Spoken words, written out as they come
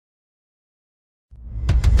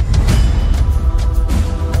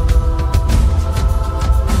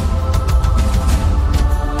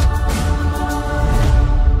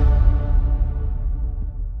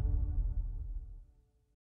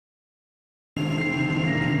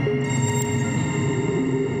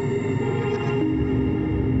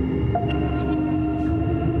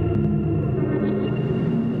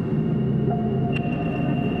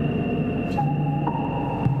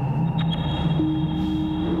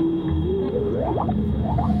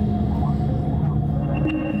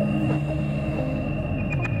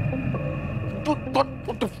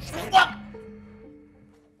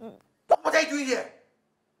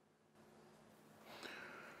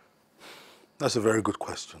That's a very good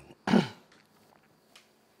question. But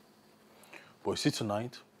you see,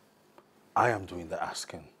 tonight, I am doing the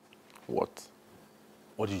asking. What?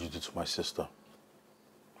 What did you do to my sister?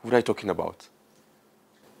 What are you talking about?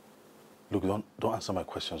 Look, don't answer my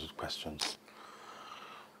questions with questions.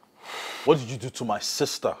 What did you do to my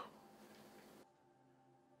sister?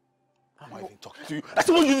 Why am I even talking to you? I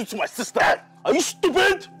said, what did you do to my sister? Are you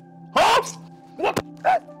stupid? Huh? What?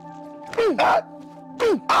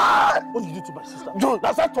 What did you do to my sister? Don't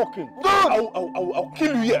start talking. I'll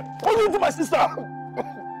kill you here. What did you do to my sister?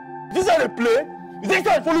 This is how they play? Is this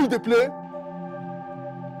how I follow you they play?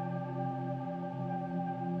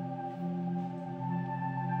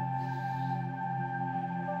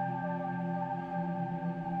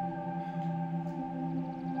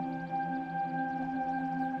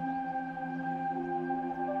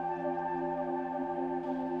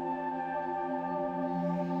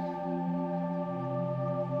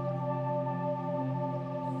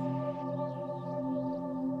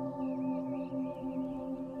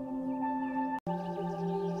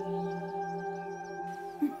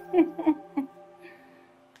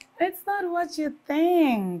 It's not what you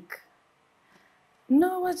think.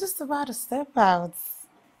 No, we're just about to step out.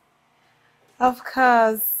 Of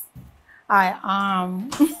course, I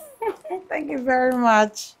am. Thank you very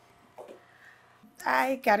much.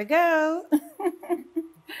 I gotta go.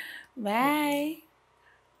 Bye.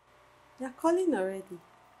 You're calling already.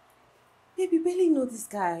 Baby, barely know this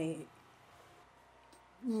guy.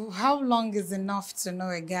 How long is enough to know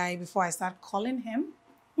a guy before I start calling him?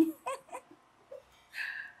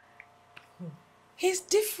 He's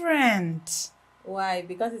different. Why?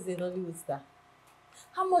 Because he's a Nollywood star.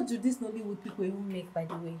 How much do these Nollywood people even make, by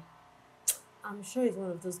the way? I'm sure he's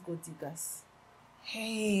one of those gold diggers.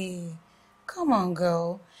 Hey, come on,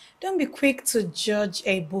 girl. Don't be quick to judge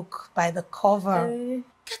a book by the cover.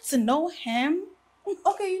 Get to know him.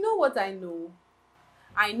 Okay, you know what I know?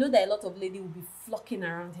 I know that a lot of ladies will be flocking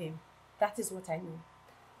around him. That is what I know.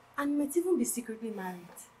 And might even be secretly married.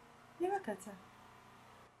 Never can tell.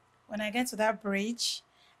 When I get to that bridge,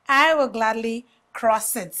 I will gladly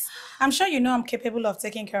cross it. I'm sure you know I'm capable of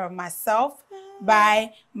taking care of myself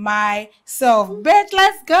by myself. Bitch,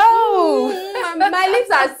 let's go! My lips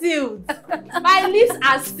are sealed. My lips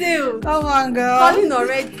are sealed. Come on, girl. Calling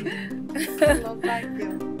already. Love that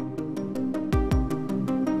girl.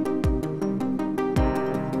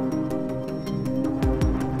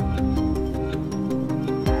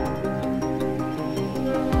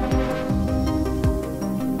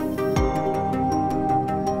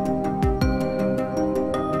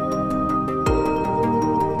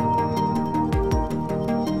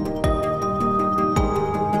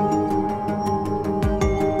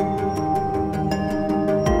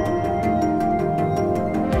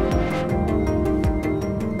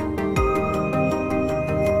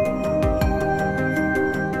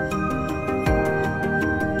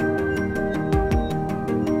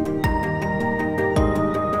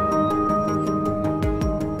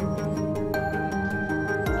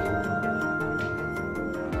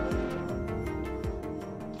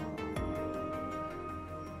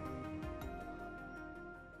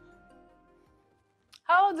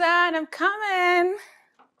 Hold on, I'm coming.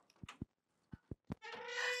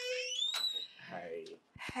 Hi.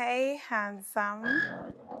 Hey, handsome.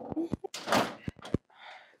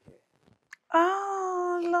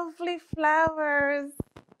 Oh, lovely flowers.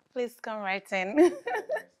 Please come right in.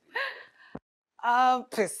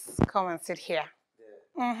 Please come and sit here.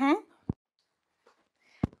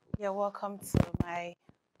 You're welcome to my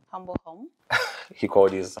humble home. He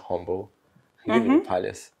called his humble. He live in a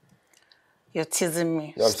palace. You're teasing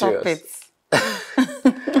me. No, I'm Stop serious. it.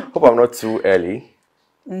 Hope I'm not too early.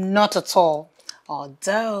 Not at all.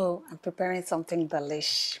 Although I'm preparing something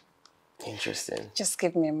delish. Interesting. Just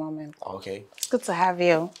give me a moment. Okay. It's good to have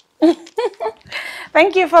you.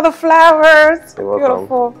 Thank you for the flowers. You're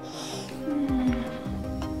welcome. Beautiful.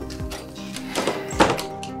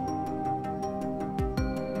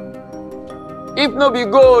 If no be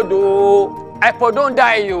God, oh, I for don't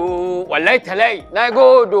die, oh. Walai talai, na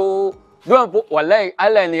God, oh. Don't put walai,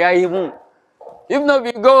 Allah ni ahimu. If no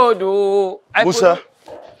be God, oh, I Musa.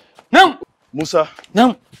 Nam. Musa.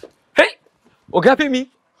 Nam. Hey, Oga pay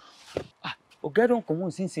me. Ah, Oga don't come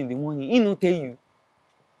on since in the morning. He no tell you.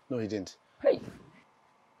 No, he didn't. Hey.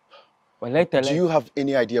 Walai talai. Do you have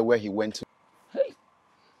any idea where he went to? Hey.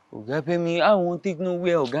 Oga pay me. I won't take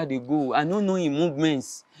nowhere Oga dey go. I don't know his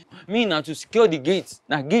movements. Me now to secure the gates.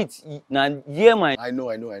 Now gates, now hear my. I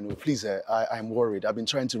know. Please, I'm worried. I've been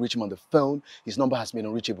trying to reach him on the phone. His number has been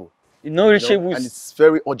unreachable. No reachable. And it's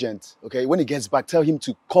very urgent, okay? When he gets back, tell him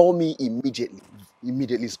to call me immediately.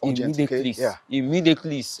 Immediately, it's urgent, Immediately, okay? Yeah.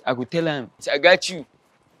 immediately, I go tell him, I got you.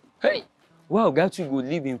 Hey, wow, got you go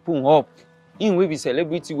live in Pung up. In we be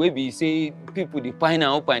celebrity, we be say people they pine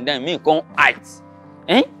up and down, me come height.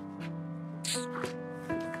 Eh?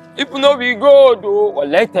 If no be good, or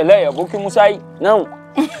let tell you, book musai now.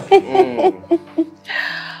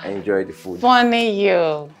 I enjoy the food. Funny you.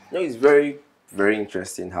 No, it's very, very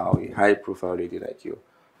interesting how a high-profile lady like you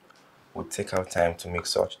would take out time to make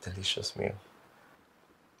such a delicious meal.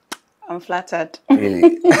 I'm flattered.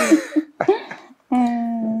 Really?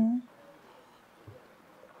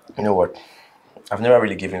 You know what? I've never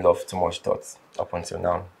really given love too much thought up until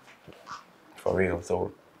now. For real,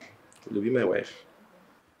 so will you be my wife?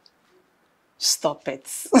 Stop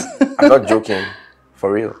it. I'm not joking.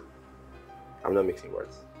 For real. I'm not mixing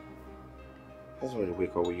words. I just want to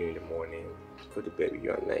wake up with you in the morning, go to bed with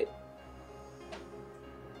you at night.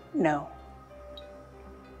 No.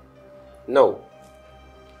 No.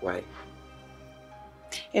 Why?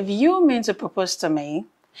 If you mean to propose to me,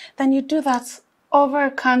 then you do that over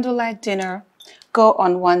a candlelight dinner, go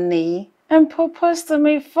on one knee, and propose to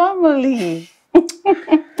me formally.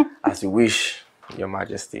 As you wish, Your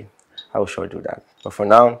Majesty. I will sure do that. But for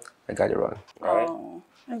now, I got to run. All right? Oh,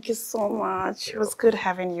 thank you so much. It was good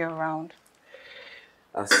having you around.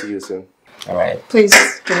 I'll see you soon. All right. Please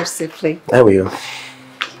drive safely. I will.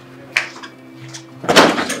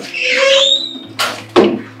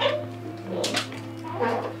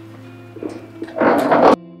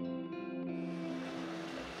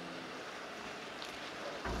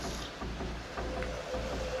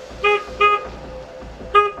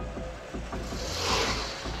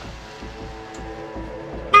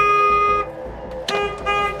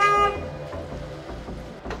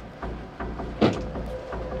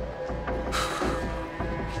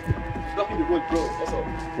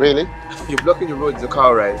 Really? You're blocking the road, the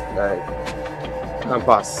car, right? Like, can't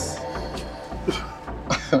pass.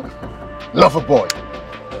 Lover boy.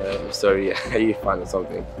 I'm sorry, are you a fan or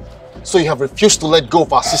something? So you have refused to let go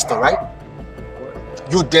of our sister, right?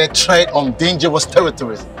 You dare tread on dangerous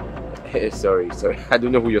territories. Hey, sorry. I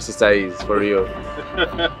don't know who your sister is, for real.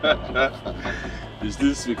 Is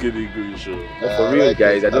this speaking English? For real,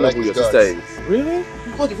 guys, I don't know who your sister is. Really?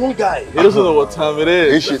 You got the wrong guy. He doesn't know what time it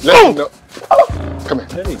is. He should let him know. Come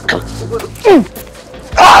here. Hey. Come.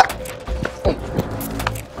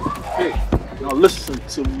 Hey, now listen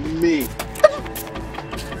to me.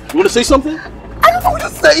 You want to say something? I don't know who your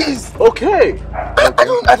sister is. Okay.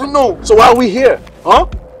 I don't know. So why are we here? Huh?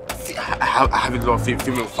 See, I have a lot of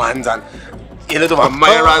female fans and a lot of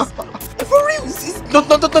admirers. For real, it's not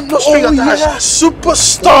straight attached. Yeah,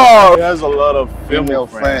 superstar. He has a lot of female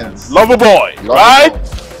friends. Lover boy, right?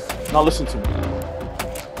 Now listen to me.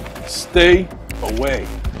 Stay away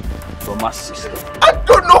from my sister. I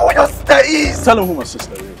don't know who your sister is. Tell him who my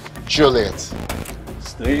sister is. Juliet.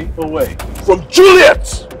 Stay away from Juliet.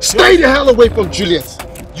 Stay the hell away from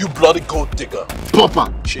Juliet. You bloody gold digger.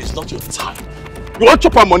 Papa. She's not your type. You want to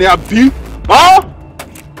chop her money, Abi? Huh?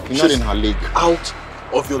 You're not in her league. Out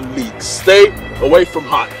of your league. Stay away from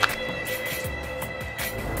her.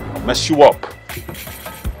 I'll mess you up.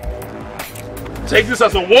 Take this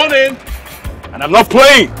as a warning, and I'm not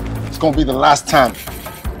playing. It's gonna be the last time.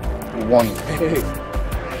 We won. Hey,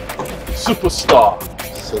 superstar.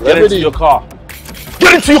 Celebrity. Get into your car.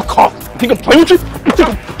 Get into your car. You think I'm playing with you?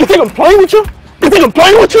 You think I'm playing with you? You think I'm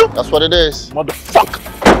playing with you? That's what it is. Motherfucker.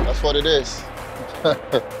 That's what it is.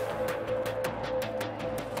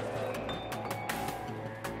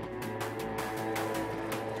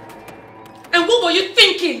 And what were you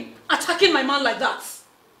thinking, attacking my man like that?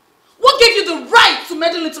 What gave you the right to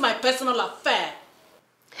meddle into my personal affair?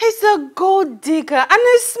 He's a gold digger and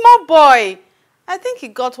a small boy. I think he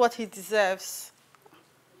got what he deserves.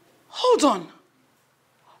 Hold on.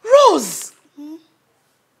 Rose!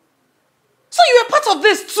 So you were part of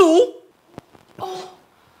this too? Oh,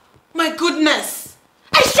 my goodness.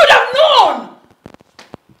 I should have known!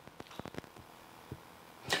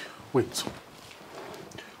 Wait.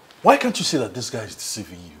 Why can't you say that this guy is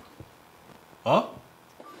deceiving you? Huh?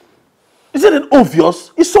 Isn't it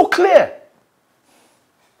obvious? It's so clear.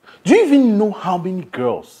 Do you even know how many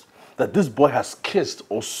girls that this boy has kissed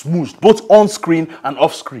or smooshed, both on screen and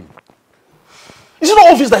off screen? Is it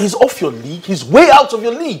not obvious that he's off your league? He's way out of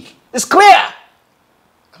your league. It's clear.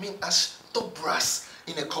 I mean, as top brass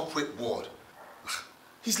in a corporate world,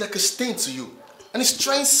 he's like a stain to you. And he's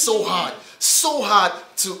trying so hard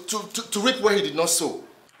to reap where he did not sow.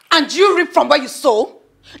 And do you reap from where you sow?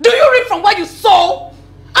 Do you reap from where you sow?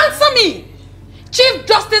 Answer me! Chief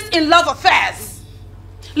Justice in Love Affairs.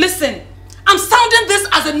 Listen, I'm sounding this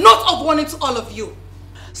as a note of warning to all of you.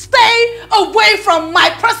 Stay away from my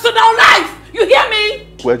personal life! You hear me?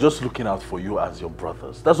 We're just looking out for you as your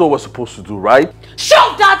brothers. That's what we're supposed to do, right?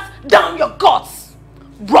 Shove that down your guts!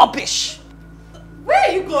 Rubbish! Where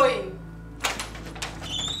are you going?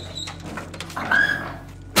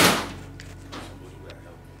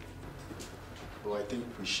 Well, I think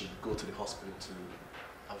we should go to the hospital to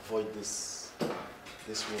avoid this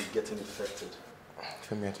wound getting infected.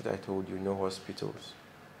 Femi, I thought I told you, no hospitals.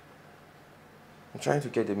 I'm trying to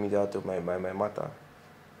get the media out of my matter.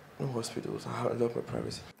 No hospitals. I love my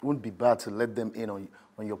privacy. It wouldn't be bad to let them in on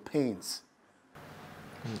your pains.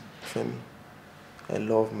 Femi, I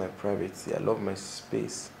love my privacy. I love my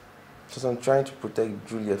space. Because I'm trying to protect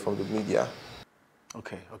Juliet from the media.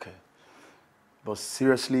 Okay. But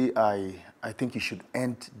seriously, I think you should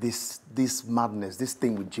end this madness, this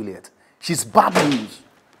thing with Juliet. She's bad news.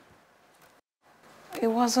 It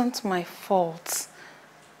wasn't my fault.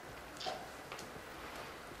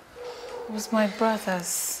 It was my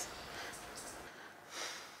brother's.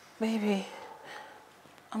 Baby,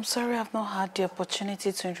 I'm sorry I've not had the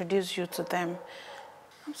opportunity to introduce you to them.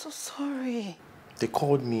 I'm so sorry. They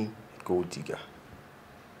called me a gold digger.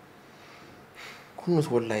 Who knows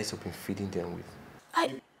what lies I've been feeding them with?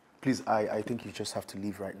 Please, I think you just have to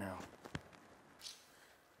leave right now.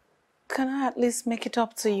 Can I at least make it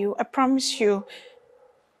up to you? I promise you,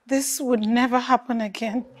 this would never happen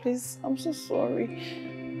again. Please, I'm so sorry.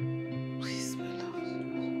 Please, my love.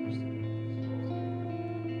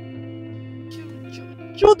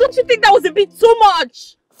 Joe, don't you think that was a bit too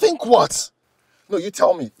much? Think what? No, you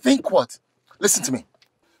tell me. Think what? Listen to me.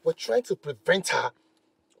 We're trying to protect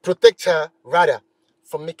her, rather,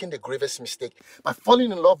 from making the gravest mistake by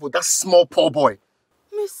falling in love with that small poor boy.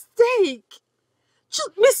 Mistake?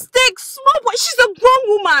 Mistake, small boy. She's a grown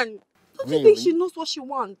woman. Don't you think she knows what she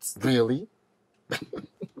wants? Really?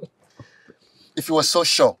 If you were so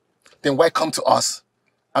sure, then why come to us?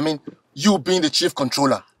 I mean, you being the chief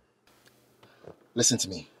controller. Listen to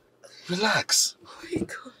me. Relax.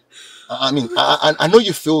 Oh my God. I know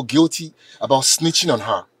you feel guilty about snitching on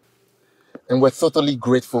her. And we're totally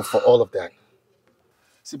grateful for all of that.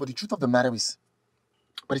 See, but the truth of the matter is,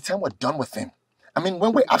 by the time we're done with him,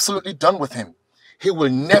 when we're absolutely done with him, he will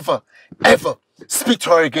never, ever speak to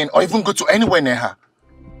her again or even go to anywhere near her.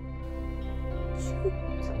 Oh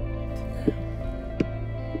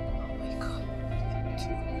my God.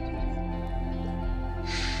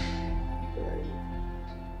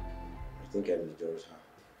 I think I misjudged her.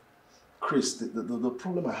 Chris, the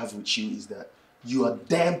problem I have with you is that you are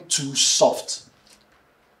damn too soft.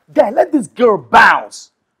 Guy, let this girl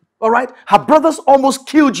bounce. All right? Her brothers almost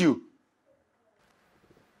killed you.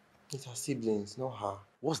 It's her siblings, not her.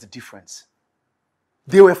 What's the difference?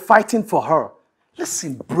 They were fighting for her.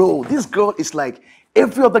 Listen, bro, this girl is like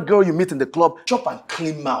every other girl you meet in the club. Chop and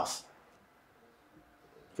clean mouth.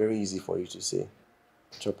 Very easy for you to say.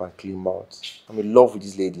 Chop and clean mouth. I'm in love with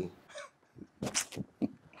this lady.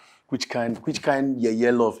 Which kind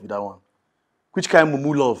yeah love with that one? Which kind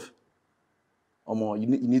mumu love? Omo, you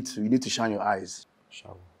need to shine your eyes.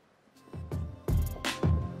 Shall we?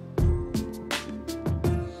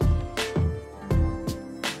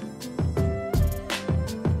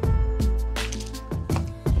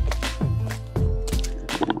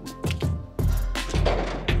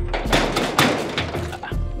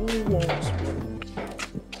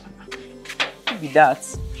 Be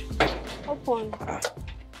that. Open.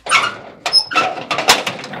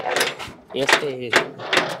 Yes, stay here.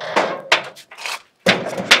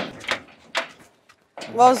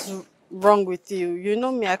 What's wrong with you? You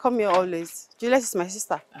know me, I come here always. Juliet is my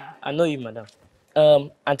sister. I know you, madam.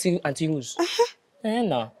 Auntie Rose.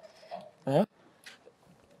 No.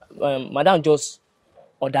 Madam just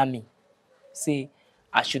ordered me. Say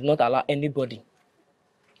I should not allow anybody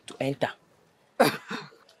to enter.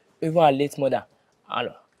 Even our late mother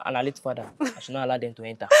and our late father. I should not allow them to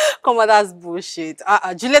enter. Come on, that's bullshit.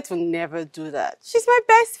 Juliet will never do that. She's my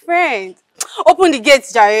best friend. Open the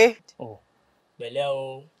gates, Jare. Oh.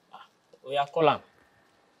 Belle, we are calling.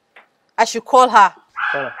 I should call her.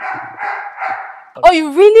 Call her. Okay. Oh,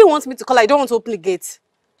 you really want me to call her? I don't want to open the gate.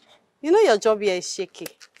 You know your job here is shaky.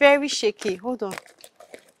 Very shaky. Hold on.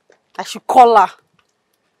 I should call her.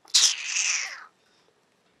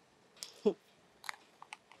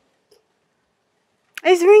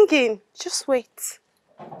 It's ringing. Just wait.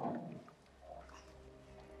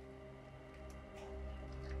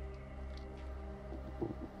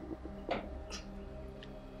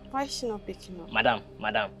 Why is she not picking up? Madam,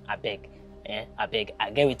 I beg. I beg. I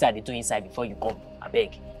get with her the two inside before you come. I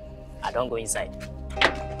beg. I don't go inside.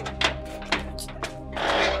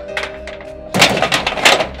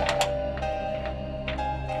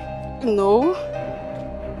 No.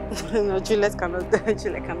 No, Juliet cannot.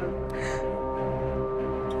 Juliet cannot.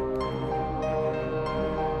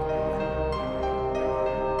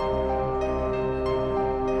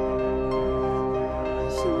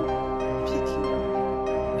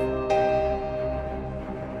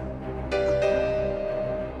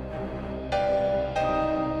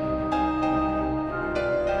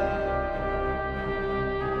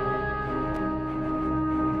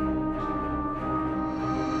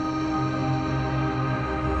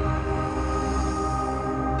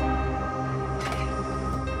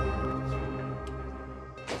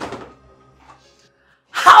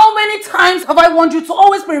 How many times have I warned you to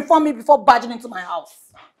always inform me before barging into my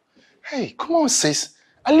house? Hey, come on, sis.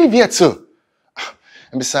 I live here too.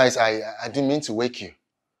 And besides, I didn't mean to wake you.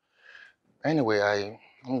 Anyway,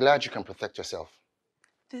 I'm glad you can protect yourself.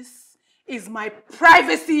 This is my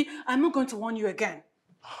privacy. I'm not going to warn you again.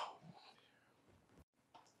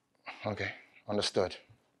 Okay, understood.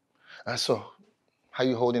 So, how are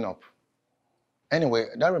you holding up? Anyway,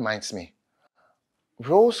 that reminds me.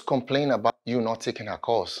 Rose complained about you not taking her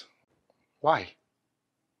calls. Why?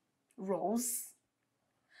 Rose?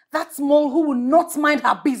 That mole who will not mind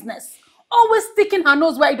her business. Always sticking her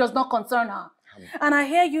nose where it does not concern her. And I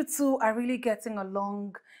hear you two are really getting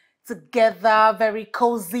along together, very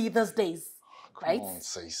cozy these days. Right? Come on,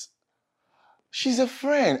 sis. She's a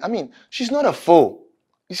friend. I mean, she's not a foe.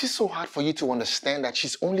 Is it so hard for you to understand that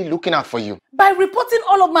she's only looking out for you? By reporting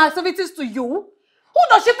all of my activities to you? Who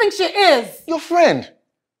does she think she is? Your friend.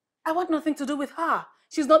 I want nothing to do with her.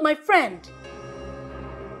 She's not my friend.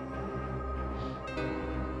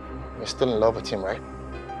 You're still in love with him, right?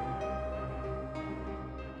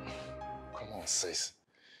 Come on, sis.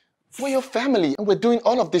 We're your family and we're doing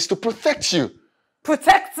all of this to protect you.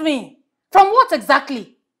 Protect me? From what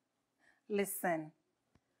exactly? Listen,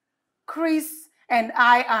 Chris and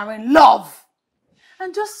I are in love.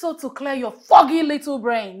 And just so to clear your foggy little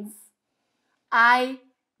brains, I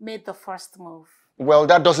made the first move. Well,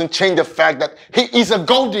 that doesn't change the fact that he is a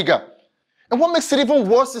gold digger. And what makes it even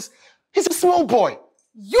worse is he's a small boy.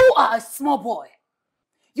 You are a small boy.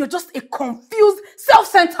 You're just a confused,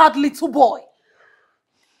 self-centered little boy.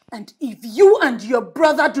 And if you and your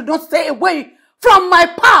brother do not stay away from my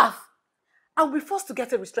path, I'll be forced to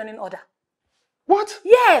get a restraining order. What?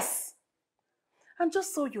 Yes. And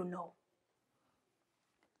just so you know,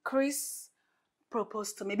 Chris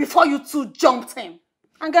proposed to me before you two jumped him.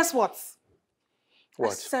 And guess what?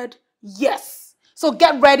 What? I said yes. So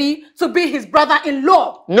get ready to be his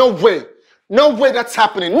brother-in-law. No way. No way that's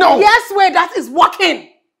happening. No. Yes way that is working.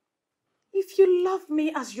 If you love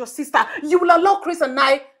me as your sister, you will allow Chris and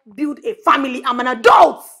I build a family. I'm an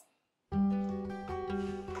adult.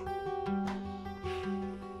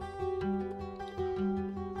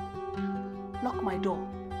 Lock my door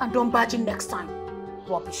and don't barge in next time.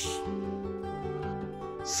 Rubbish.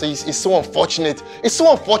 Sis, it's so unfortunate. It's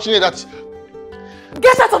so unfortunate that...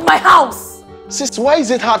 Get out of my house! Sis, why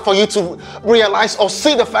is it hard for you to realize or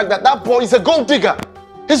see the fact that that boy is a gold digger?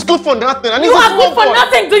 He's good for nothing. And you are good for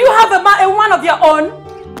nothing. Do you have a woman of your own?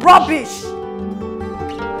 Rubbish.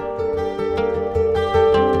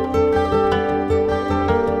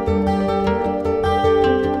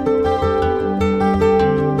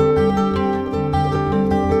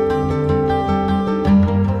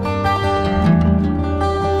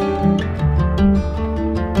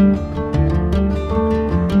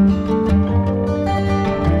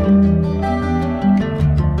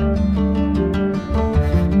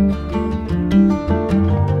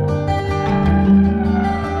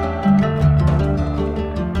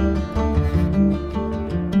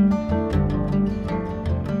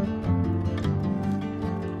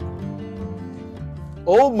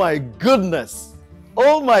 Oh my goodness!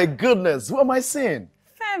 Oh my goodness! What am I seeing?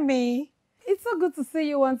 Femi, it's so good to see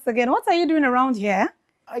you once again. What are you doing around here?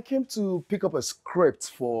 I came to pick up a script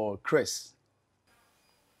for Chris.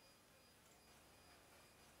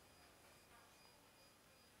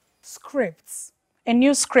 Scripts. A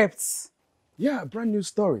new script. Yeah, a brand new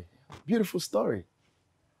story. Beautiful story.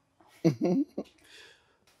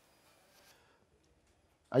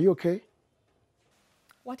 Are you okay?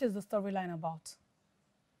 What is the storyline about?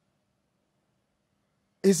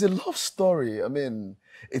 It's a love story. I mean,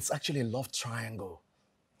 it's actually a love triangle.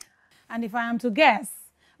 And if I am to guess,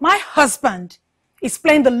 my husband is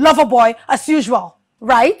playing the lover boy as usual,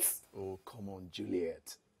 right? Oh, come on,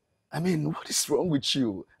 Juliet. I mean, what is wrong with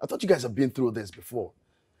you? I thought you guys have been through this before.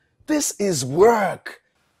 This is work.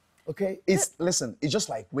 Okay? Listen, it's just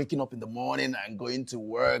like waking up in the morning and going to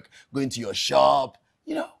work, going to your shop,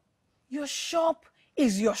 you know. Your shop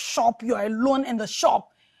is your shop. You're alone in the shop.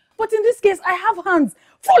 But in this case, I have hands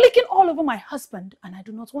frolicking all over my husband, and I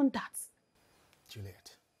do not want that.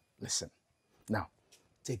 Juliet, listen. Now,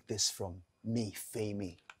 take this from me,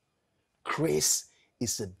 Femi. Chris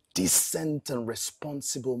is a decent and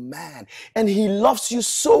responsible man, and he loves you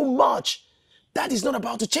so much. That is not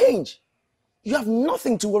about to change. You have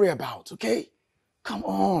nothing to worry about, okay? Come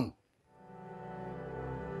on.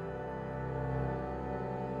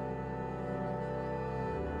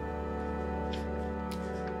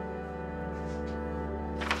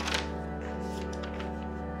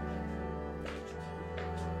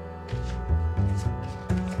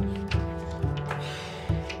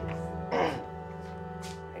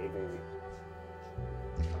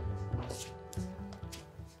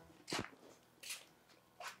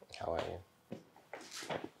 How are you?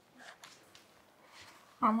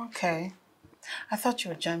 I'm okay. I thought you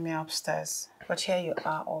would join me upstairs, but here you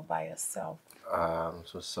are all by yourself. I'm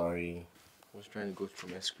so sorry. I was trying to go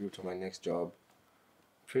through my script on my next job.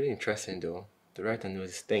 Pretty interesting though. The writer knows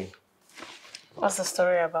his thing. What's the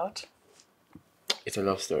story about? It's a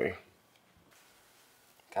love story.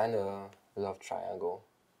 Kind of a love triangle.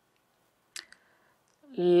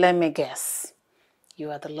 Let me guess.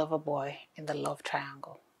 You are the lover boy in the love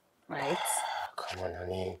triangle, right? Come on,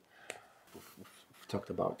 honey. We've talked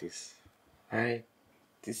about this. Alright?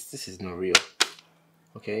 This is not real.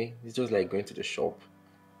 Okay? It's just like going to the shop.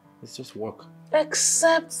 It's just work.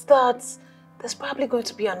 Except that There's probably going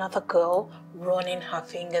to be another girl running her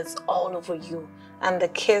fingers all over you, and the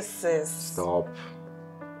kisses. Stop.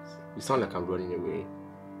 You sound like I'm running away.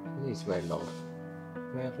 It's my love.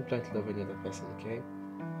 I haven't planned to love any other person, okay?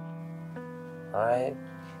 Alright?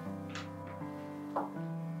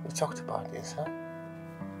 We talked about this, huh?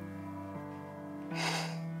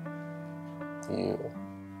 You.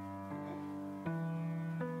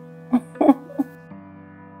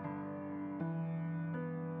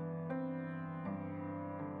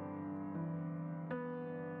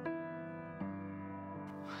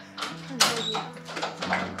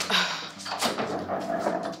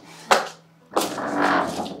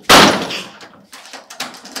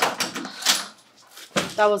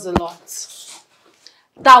 That was a lot.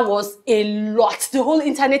 That was a lot. The whole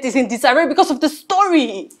internet is in disarray because of the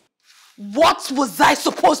story. What was I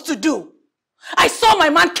supposed to do? I saw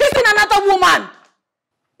my man kissing another woman.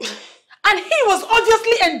 And he was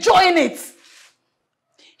obviously enjoying it.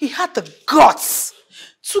 He had the guts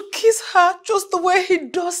to kiss her just the way he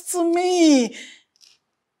does to me.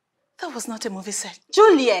 That was not a movie scene.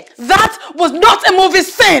 Juliet. That was not a movie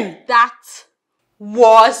scene. That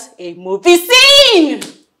was a movie scene.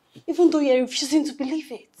 Even though you're refusing to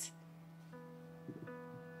believe it.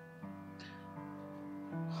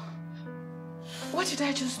 What did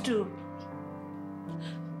I just do?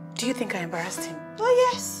 Do you think I embarrassed him?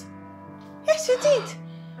 Oh, yes. Yes, you did.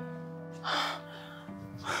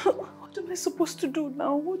 What am I supposed to do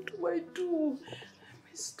now? What do I do? I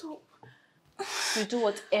messed up. You do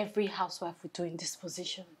what every housewife would do in this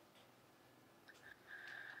position.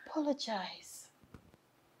 Apologize.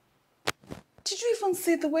 Did you even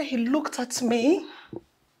see the way he looked at me?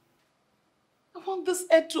 I want this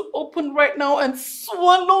head to open right now and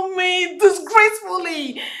swallow me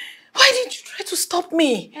disgracefully. Why didn't you try to stop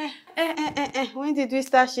me? When did we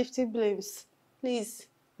start shifting blames? Please,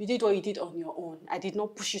 you did what you did on your own. I did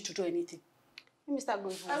not push you to do anything. Let me start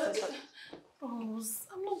going for Rose,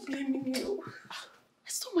 I'm not blaming you. I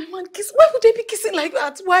saw my man kiss. Why would they be kissing like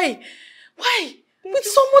that? Why? Why? Baby. With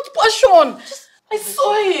so much passion. I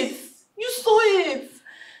saw it. You saw it.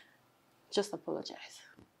 Just apologize.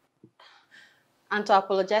 And to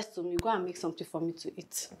apologize to me, go and make something for me to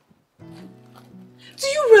eat. Do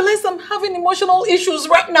you realize I'm having emotional issues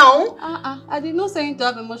right now? I did not say you to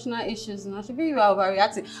have emotional issues. No, should be you are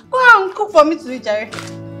overreacting. Go and cook for me to eat, Jerry.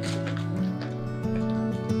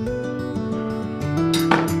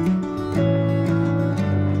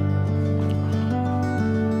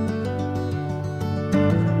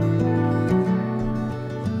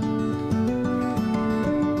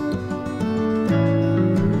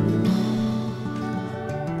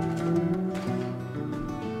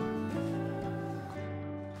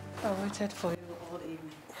 For you all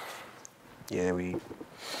evening. Yeah, we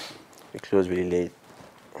closed really late.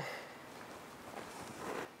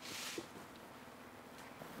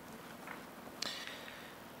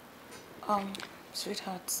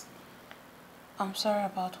 Sweetheart, I'm sorry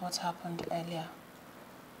about what happened earlier.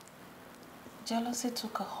 Jealousy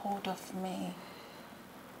took a hold of me.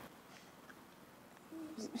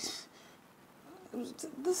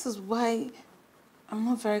 This is why I'm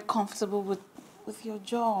not very comfortable with your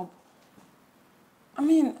job. I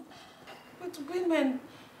mean, with women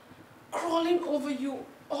crawling over you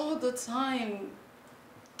all the time.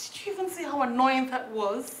 Did you even see how annoying that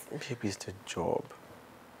was? Babe, it's the job.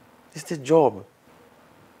 It's the job.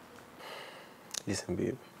 Listen,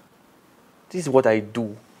 babe. This is what I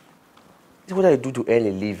do. This is what I do to earn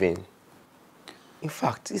a living. In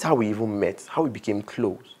fact, this is how we even met, how we became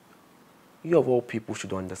close. You of all people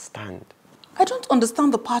should understand. I don't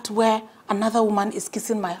understand the part where another woman is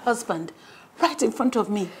kissing my husband right in front of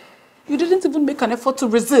me. You didn't even make an effort to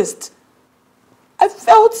resist. I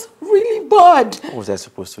felt really bad. What was I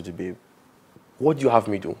supposed to do, babe? What do you have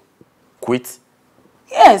me do? Quit?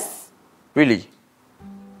 Yes. Really?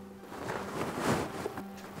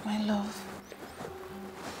 My love.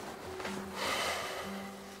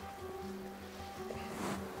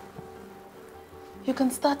 You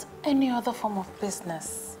can start any other form of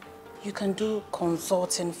business. You can do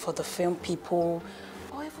consulting for the film people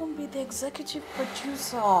or even be the executive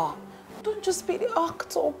producer. Don't just be the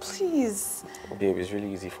actor, please. Babe, it's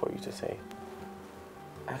really easy for you to say.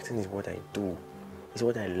 Acting is what I do. It's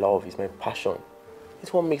what I love. It's my passion.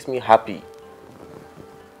 It's what makes me happy.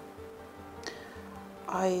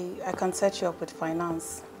 I can set you up with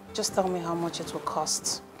finance. Just tell me how much it will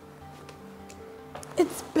cost.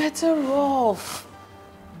 It's better off.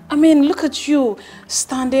 I mean, look at you,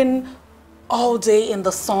 standing all day in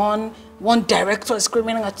the sun. One director is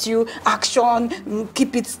screaming at you, action,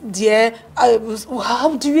 keep it there.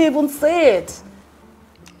 How do you even say it?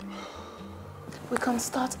 We can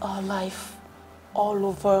start our life all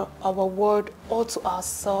over our world, all to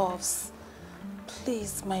ourselves.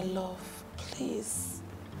 Please, my love, please.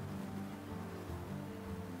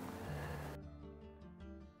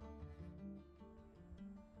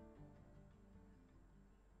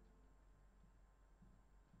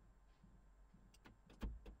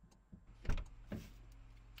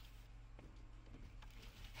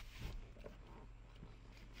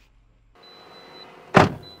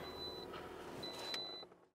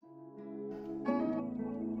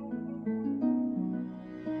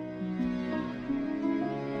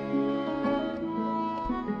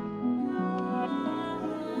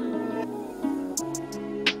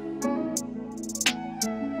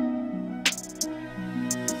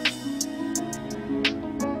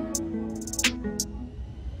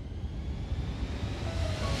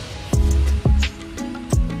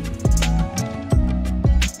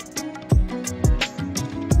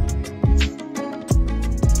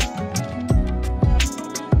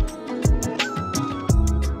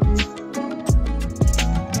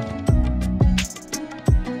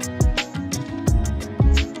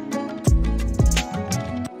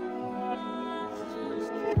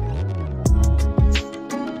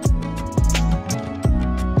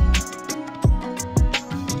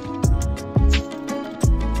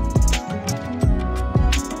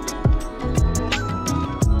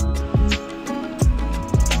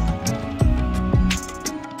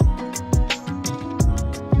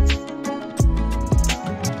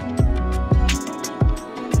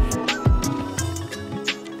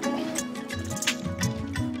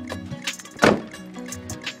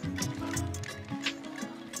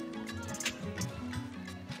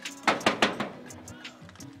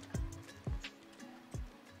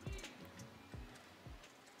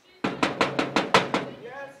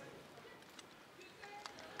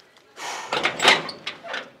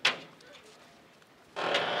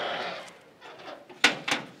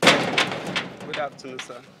 Afternoon,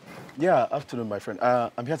 sir. Yeah, afternoon, my friend.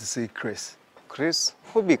 I'm here to see Chris. Chris?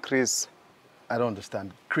 Who be Chris? I don't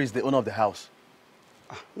understand. Chris, the owner of the house.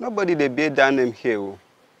 Nobody they bear that name here.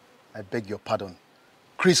 I beg your pardon.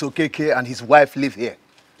 Chris Okeke and his wife live here.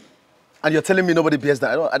 And you're telling me nobody bears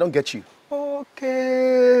that? I don't get you.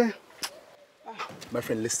 Okay. My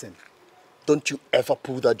friend, listen. Don't you ever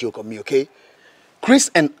pull that joke on me, okay? Chris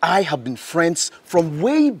and I have been friends from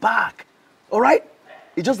way back. All right?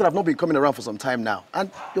 It's just that I've not been coming around for some time now.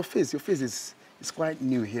 And your face is quite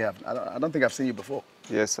new here. I don't think I've seen you before.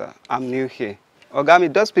 Yes, sir. I'm new here.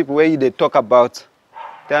 Ogami, those people where they talk about,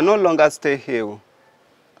 they are no longer stay here.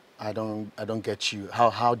 I don't get you.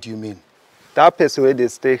 How do you mean? That person where they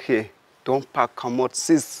stay here, don't pack come out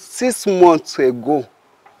 6 months ago.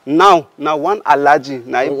 Now one allergy,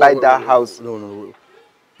 now he buy that house. No.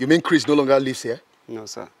 You mean Chris no longer lives here? No,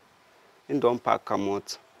 sir. He don't pack come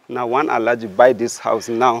out. Now one allergy buy this house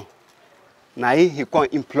now. Now he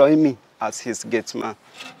can't employ me as his gate man.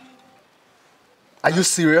 Are you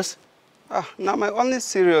serious? Now my only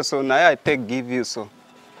serious, so now I take give you so.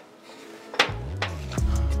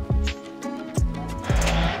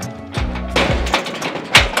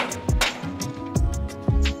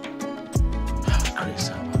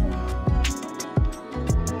 Chris.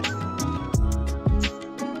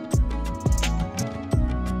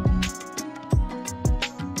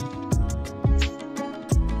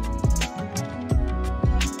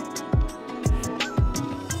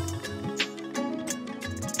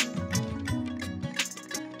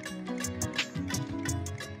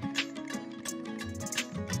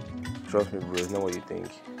 Trust me, bro, it's not what you think,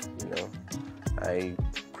 you know. I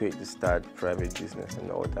quit to start private business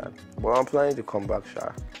and all that. But I'm planning to come back,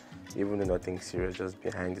 Sha. Even though nothing serious, just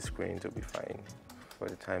behind the screen to be fine for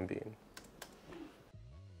the time being.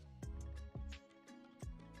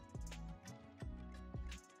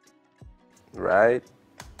 Right?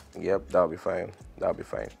 Yep, that'll be fine. That'll be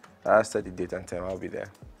fine. I'll set the date and time, I'll be there.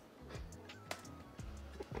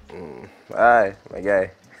 Hi, my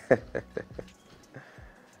guy.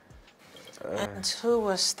 And who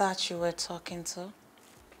was that you were talking to?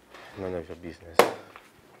 None of your business.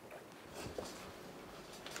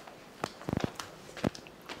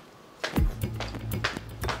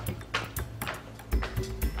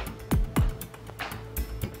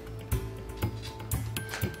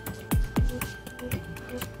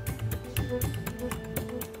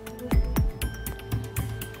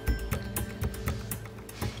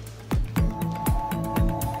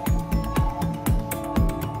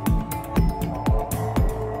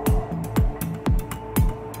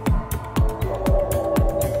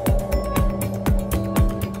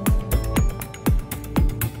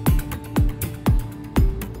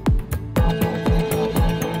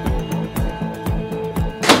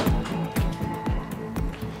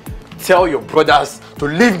 Tell your brothers to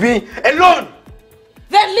leave me alone!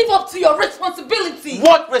 Then live up to your responsibility!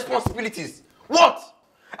 What responsibilities? What?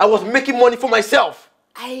 I was making money for myself.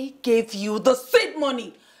 I gave you the seed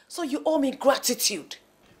money, so you owe me gratitude.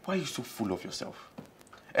 Why are you so full of yourself?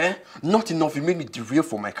 Eh? Not enough, you made me derail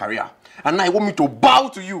for my career. And now you want me to bow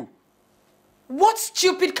to you. What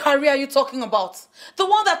stupid career are you talking about? The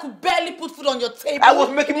one that could barely put food on your table? I was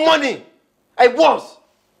making money! I was!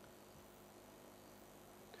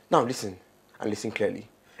 Now listen, and listen clearly.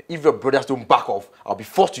 If your brothers don't back off, I'll be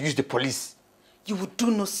forced to use the police. You would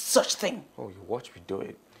do no such thing. Oh, you watch me do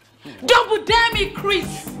it. Double dare me,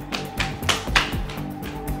 Chris!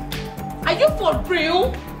 Are you for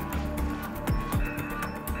real?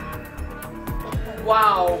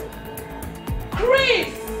 Wow.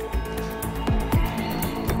 Chris!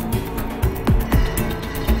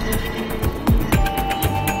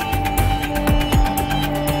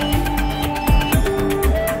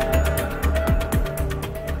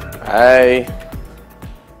 Hi.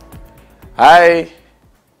 Hi.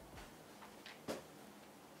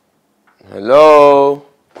 Hello.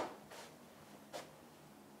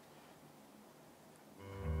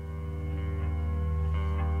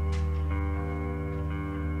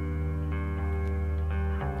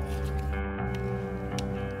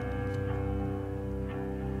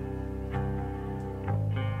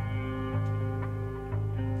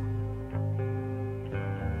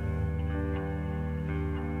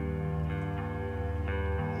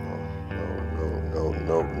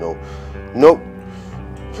 No.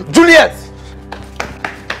 Juliet!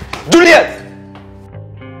 Juliet!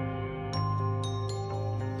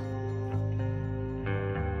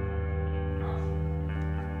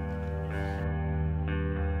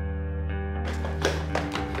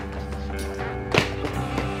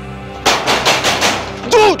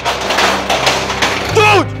 Dude!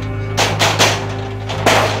 Dude!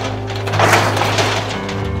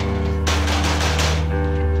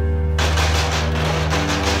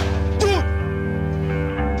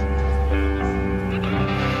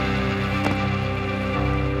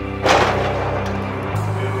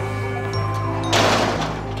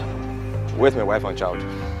 Where's my wife and child?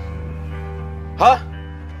 Huh?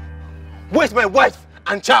 Where's my wife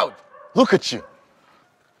and child? Look at you.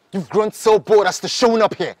 You've grown so bold as to showing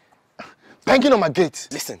up here, banging on my gate.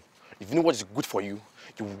 Listen, if you know what is good for you,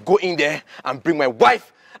 you will go in there and bring my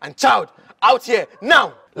wife and child out here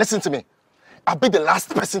now. Listen to me. I'll be the last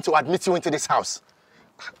person to admit you into this house.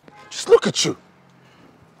 Just look at you.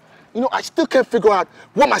 You know, I still can't figure out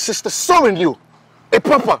what my sister saw in you. A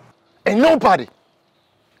pauper, a nobody.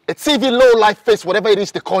 A TV low-life face, whatever it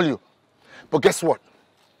is they call you. But guess what?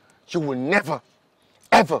 You will never,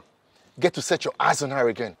 ever get to set your eyes on her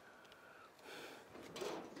again.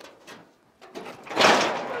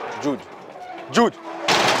 Jude. Jude.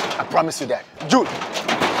 I promise you that. Jude.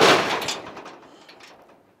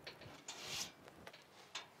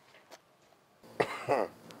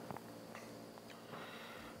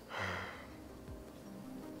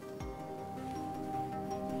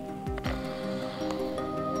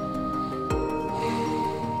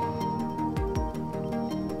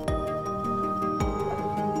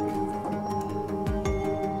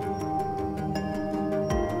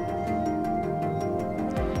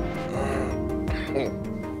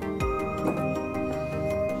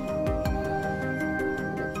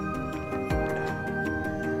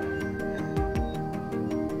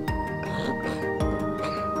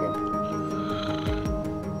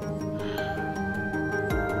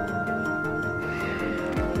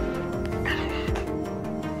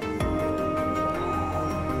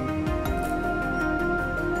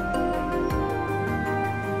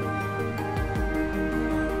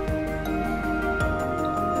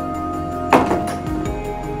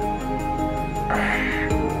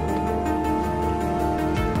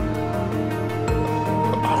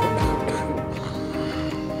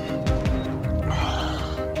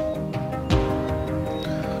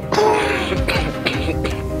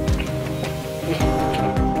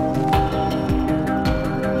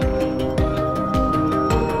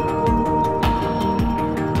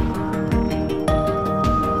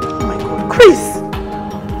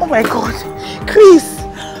 my God. Chris.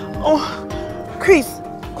 Oh, Chris,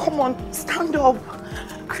 come on, stand up.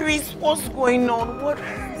 Chris, what's going on? What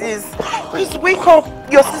is this? Chris, wake up.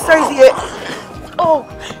 Your sister is here. Oh,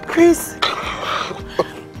 Chris.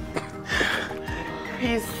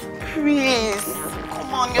 Chris.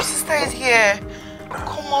 Come on, your sister is here.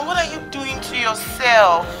 Come on, what are you doing to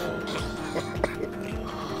yourself?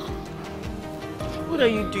 What are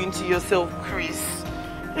you doing to yourself, Chris?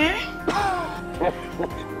 Eh?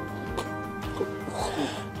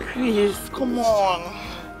 Chris, come on.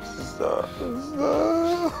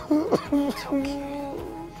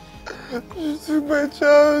 She took my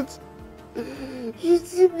child. She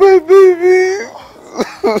took my baby.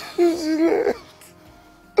 She left.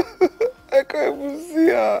 I can't even see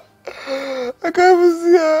her. I can't even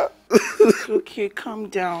see her. It's okay, calm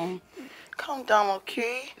down. Calm down,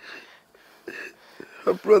 okay?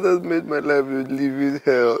 Her brothers made my life a living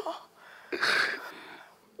hell.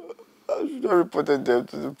 I should have reported them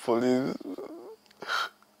to the police.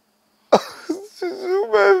 She took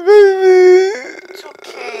my baby. It's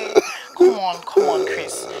okay. Come on,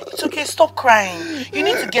 Chris. It's okay, stop crying. You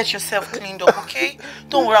need to get yourself cleaned up, okay?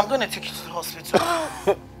 Don't worry, I'm going to take you to the hospital.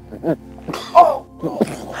 Oh,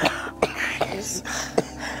 Chris.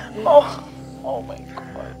 Oh my God.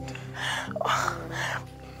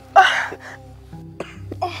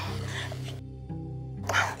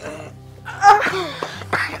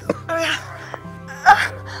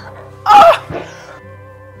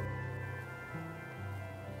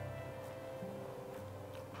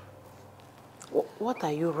 What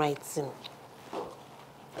are you writing?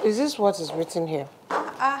 Is this what is written here?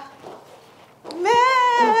 Mel!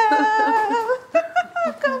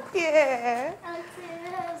 Come here.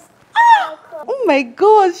 Oh my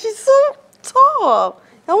God, she's so tall.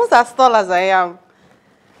 Almost as tall as I am.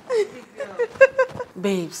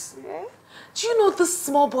 Babes, do you know this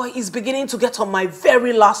small boy is beginning to get on my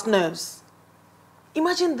very last nerves?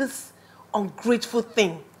 Imagine this ungrateful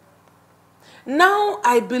thing. Now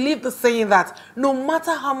I believe the saying that no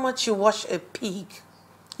matter how much you wash a pig,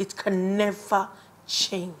 it can never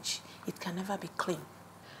change. It can never be clean.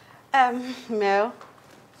 Mel,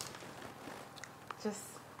 just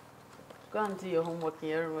go and do your homework in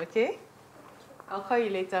your room, okay? I'll call you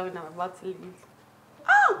later when I'm about to leave.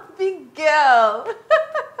 Oh, big girl!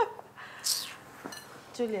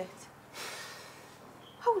 Juliet,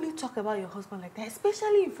 how will you talk about your husband like that,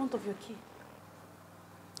 especially in front of your kid?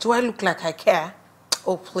 Do I look like I care?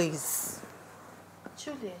 Oh, please.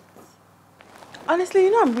 Juliet. Honestly, you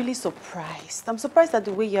know, I'm really surprised. I'm surprised at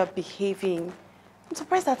the way you're behaving. I'm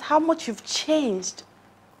surprised at how much you've changed.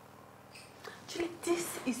 Juliet,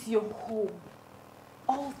 this is your home.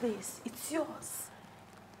 All this, it's yours.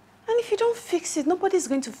 And if you don't fix it, nobody's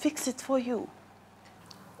going to fix it for you.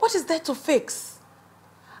 What is there to fix?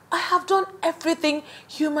 I have done everything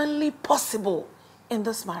humanly possible in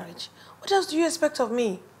this marriage. What else do you expect of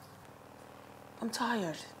me? I'm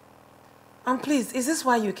tired. And please, is this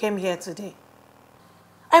why you came here today?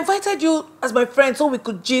 I invited you as my friend so we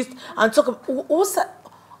could gist and talk about...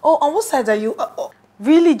 on what side are you?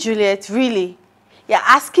 Really, Juliet, really? You're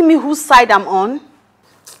asking me whose side I'm on?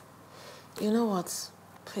 You know what?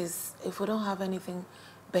 Please, if we don't have anything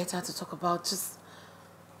better to talk about, just...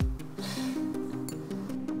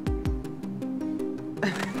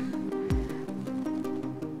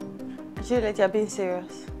 Juliet, you're being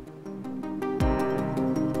serious.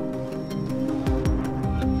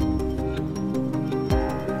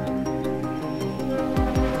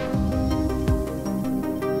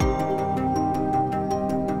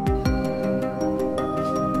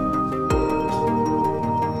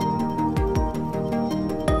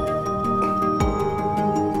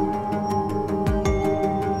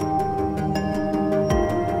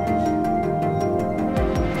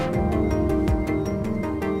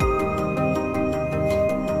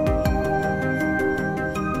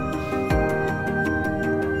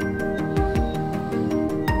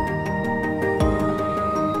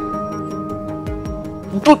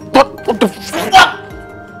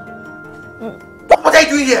 What are you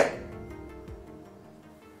doing here?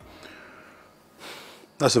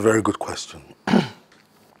 That's a very good question. But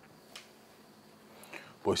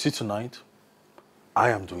you see, tonight, I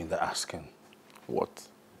am doing the asking. What?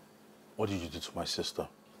 What did you do to my sister?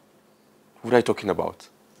 What are you talking about?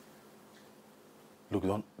 Look,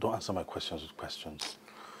 don't answer my questions with questions.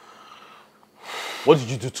 What did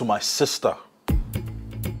you do to my sister?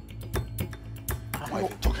 Am I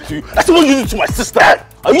even talking to you? I said, what did you do to my sister?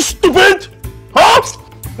 Are you stupid? Huh?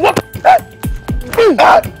 What?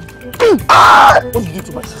 What did you do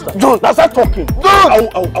to my sister? Don't. Now start talking.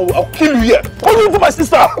 Don't. I'll kill you here. What did you do to my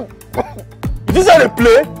sister? Is this how they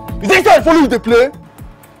play? Is that how I follow you to play?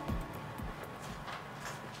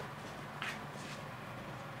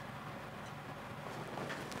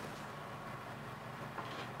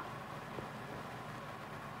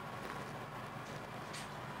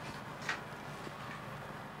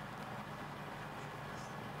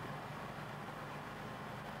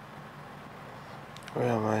 Where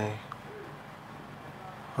am I?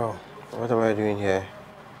 Oh, what am I doing here?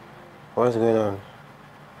 What's going on?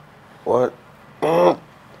 What? Oh.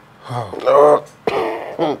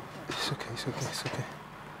 It's okay, it's okay, it's okay.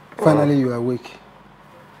 Finally, you are awake.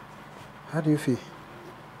 How do you feel?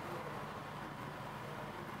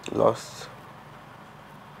 Lost.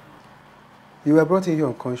 You were brought in here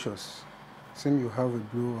unconscious. Seems you have a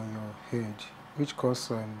blow on your head, which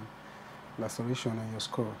caused laceration on your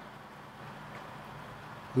skull.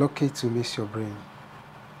 Lucky to miss your brain.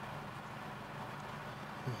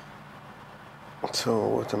 So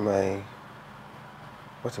what am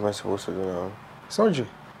I supposed to do now? Surgery.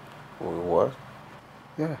 What?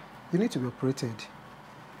 Yeah, you need to be operated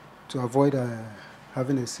to avoid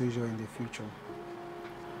having a seizure in the future.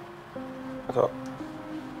 I thought.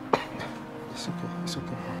 It's okay, it's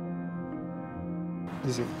okay.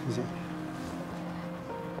 Easy, easy.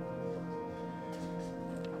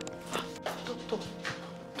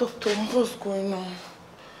 Doctor, what's going on?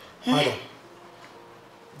 Madam,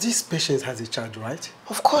 this patient has a child, right?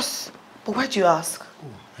 Of course. But why do you ask?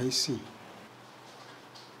 Oh, I see.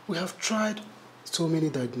 We have tried so many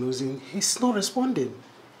diagnosing. He's not responding.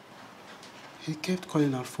 He kept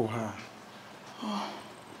calling out for her. Oh.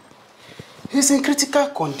 He's in critical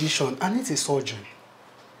condition and needs a surgery.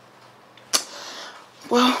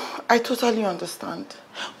 Well, I totally understand.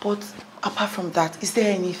 But apart from that, is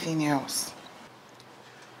there anything else?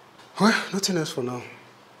 Well, nothing else for now.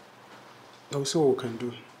 I will see what we can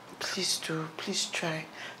do. Please do. Please try.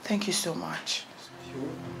 Thank you so much.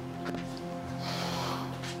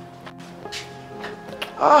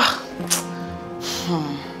 Ah.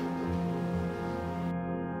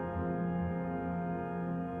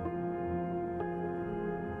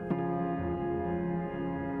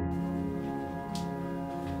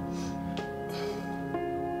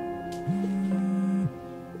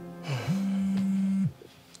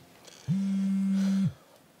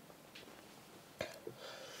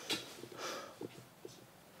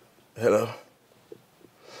 Hello?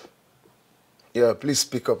 Yeah, please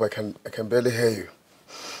speak up. I can barely hear you.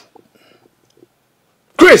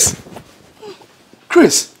 Chris!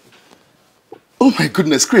 Chris! Oh my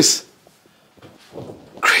goodness, Chris!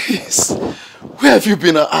 Chris! Where have you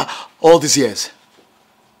been all these years?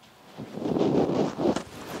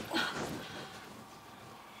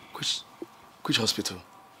 Which hospital?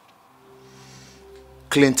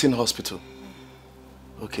 Clinton Hospital.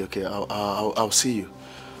 Okay, I'll see you.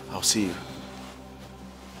 I'll see you.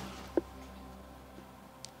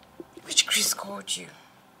 Which Chris called you?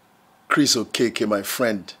 Chris Okeke, my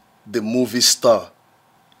friend, the movie star.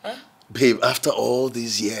 Huh? Babe, after all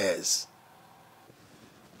these years,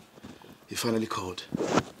 he finally called.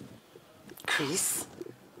 Chris?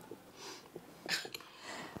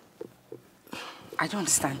 I don't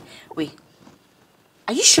understand. Wait,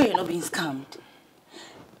 are you sure you're not being scammed?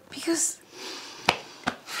 Because,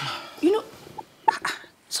 you know,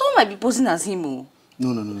 someone might be posing as him. Oh.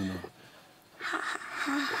 No.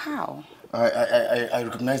 How? I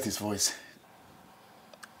recognize his voice.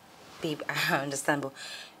 Babe, I understand, but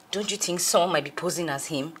don't you think someone might be posing as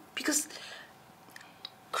him? Because,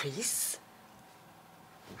 Chris?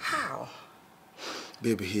 How?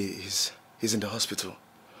 Baby, he's in the hospital.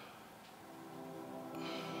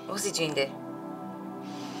 What's he doing there?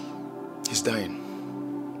 He's dying.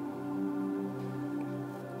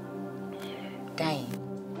 Dying?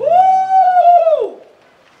 Woo!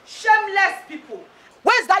 Shameless people.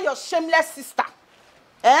 Where's that your shameless sister?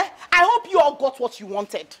 Eh? I hope you all got what you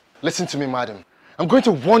wanted. Listen to me, madam. I'm going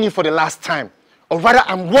to warn you for the last time. Or rather,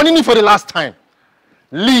 I'm warning you for the last time.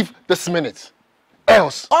 Leave this minute.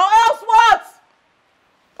 Else. Or else what?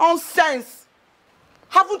 Nonsense.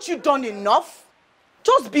 Haven't you done enough?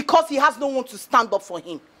 Just because he has no one to stand up for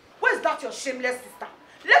him. Where's that your shameless sister?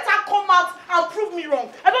 Let her come out and prove me wrong.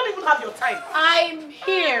 I don't even have your time. I'm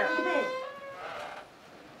here.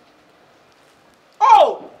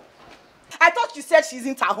 Oh! I thought you said she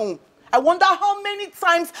isn't at home. I wonder how many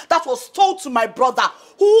times that was told to my brother,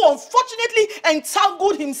 who unfortunately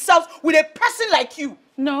entangled himself with a person like you.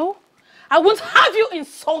 No, I won't have you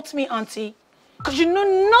insult me, Auntie. Because you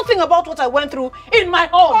know nothing about what I went through in my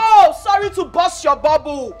home. Oh, sorry to burst your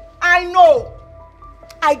bubble. I know.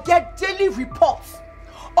 I get daily reports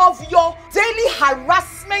of your daily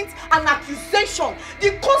harassment and accusation,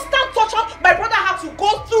 the constant torture my brother had to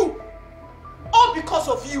go through, all because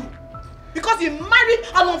of you. Because he married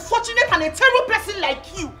an unfortunate and a terrible person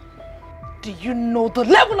like you. Do you know the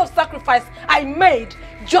level of sacrifice I made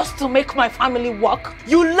just to make my family work?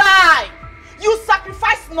 You lie! You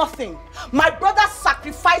sacrificed nothing. My brother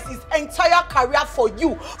sacrificed his entire career for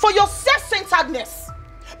you, for your self-centeredness.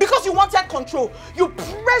 Because you wanted control, you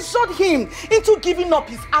pressured him into giving up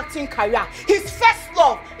his acting career, his first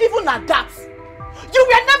love, even at that. You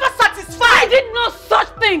were never satisfied. I did no such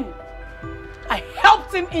thing. I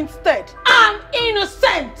helped him instead. I'm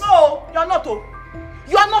innocent. No, you're not. Oh.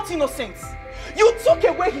 You are not innocent. You took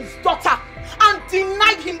away his daughter and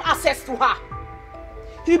denied him access to her.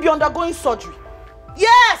 He'll be undergoing surgery.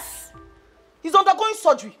 Yes! He's undergoing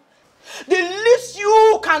surgery. The least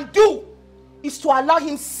you can do is to allow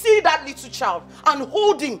him see that little child and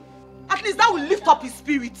hold him. At least that will lift up his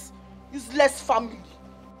spirits. Useless family.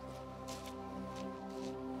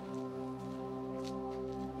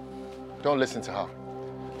 Don't listen to her.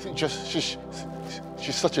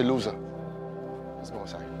 She's such a loser. Let's go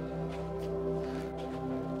outside.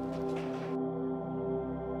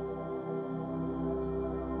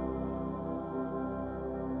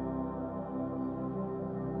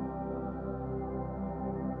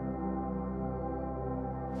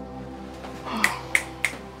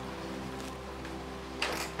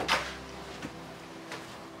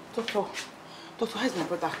 Doctor, how's my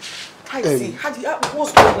brother? How is he?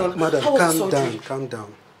 What's going on? Madam, calm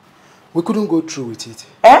down. We couldn't go through with it.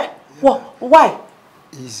 Eh? What? Why?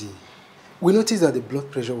 Easy. We noticed that the blood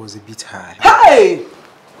pressure was a bit high. Hey!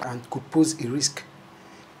 And could pose a risk.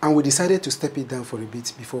 And we decided to step it down for a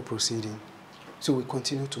bit before proceeding. So we'll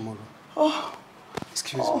continue tomorrow. Oh.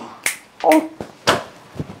 Excuse me. Oh.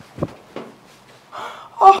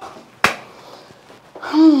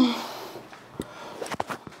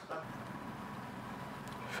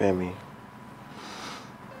 Femi.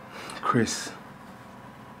 Chris,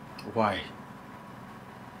 why?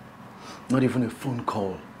 Not even a phone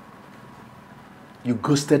call. You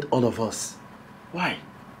ghosted all of us. Why?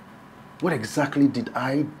 What exactly did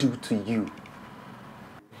I do to you?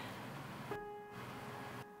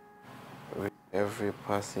 With every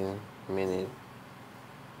passing minute,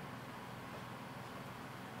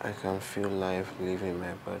 I can feel life leaving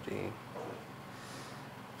my body.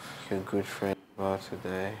 Your good friend about to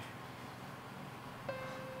die.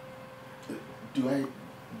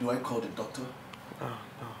 Do I call the doctor? No.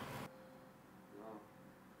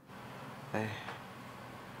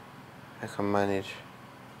 I can manage.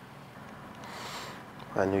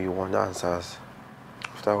 I know you want answers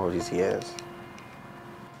after all these years.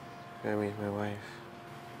 Femi is my wife.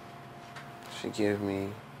 She gave me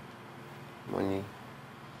money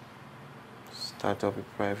to start up a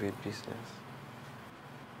private business.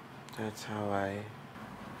 That's how I...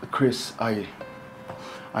 Chris,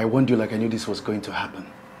 I warned you like I knew this was going to happen.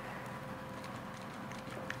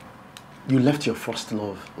 You left your first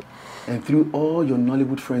love and threw all your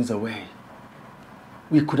Nollywood friends away.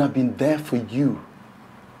 We could have been there for you.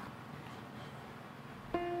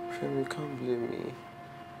 Femi, you can't blame me.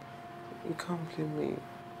 You can't blame me.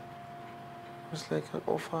 It was like an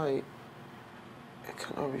offer I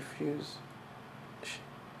cannot refuse.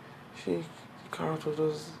 The carrot was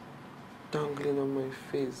just dangling on my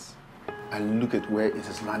face. And look at where it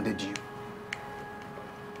has landed you.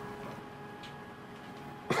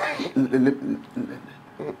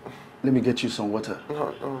 Let me get you some water.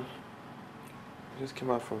 No. I just came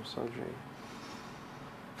out from surgery.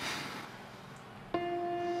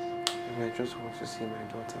 And I just want to see my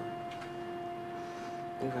daughter.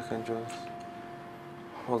 If I can just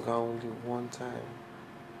hug her only one time.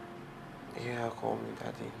 Hear her call me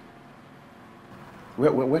daddy.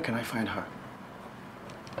 Where can I find her?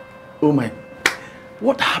 Oh my,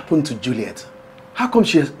 what happened to Juliet? How come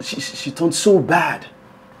she turned so bad?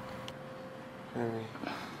 Femi,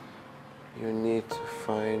 you need to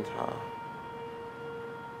find her.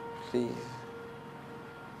 Please.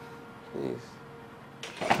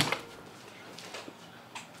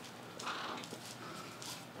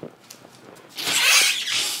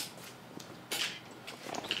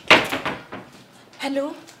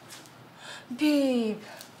 Hello? Babe.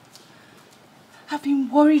 I've been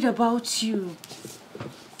worried about you.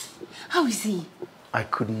 How is he? I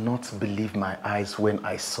could not believe my eyes when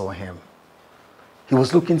I saw him. He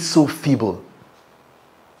was looking so feeble.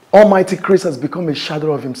 Almighty Chris has become a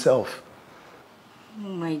shadow of himself. Oh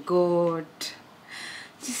my God.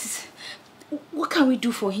 What can we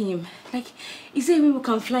do for him? Like, is there a way we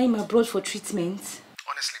can fly him abroad for treatment?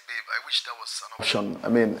 Honestly, babe, I wish that was an I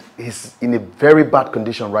mean, he's in a very bad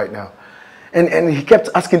condition right now. And he kept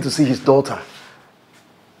asking to see his daughter.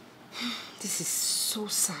 This is so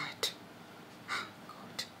sad.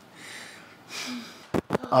 God.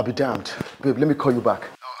 I'll be damned. Babe, let me call you back.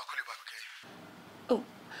 Oh,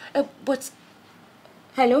 but...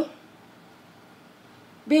 Hello?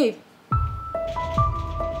 Babe?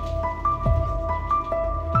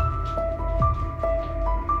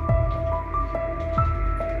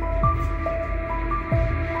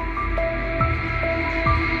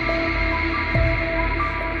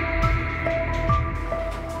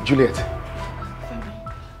 Juliet.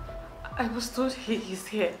 I was told he is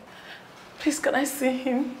here. Please, can I see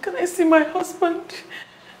him? Can I see my husband?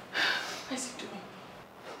 How's he doing?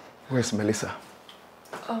 Where's Melissa?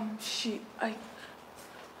 Auntie,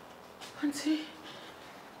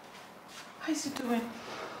 how's he doing?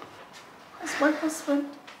 How's my husband?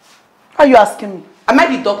 How are you asking me? Am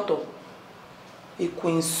I the doctor? A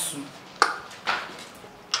queen soup.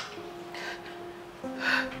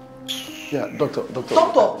 Yeah, doctor.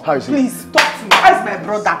 Doctor, how is he? Please, talk to me. How is my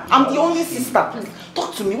brother? I'm the only sister. Please,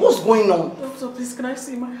 talk to me. What's going on? Doctor, please, can I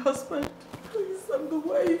see my husband? Please, I'm the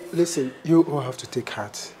wife. Listen, you all have to take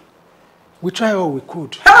heart. We tried all we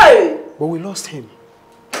could. Hey! But we lost him.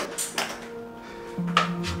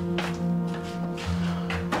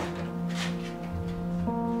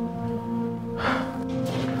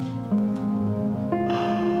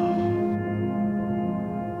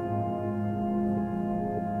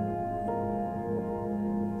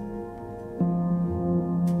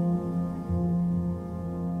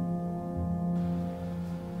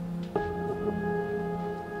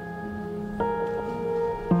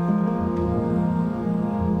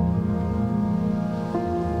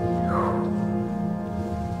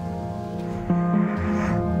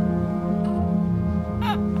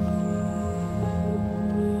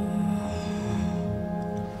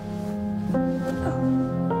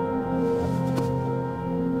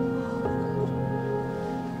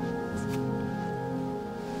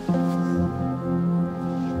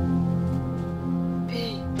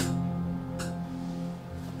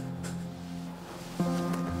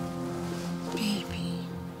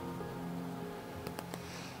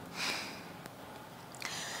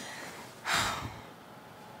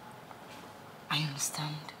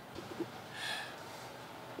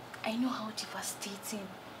 I know how devastating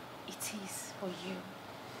it is for you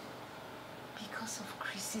because of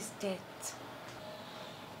Chris's death.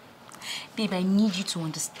 Babe, I need you to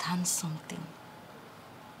understand something.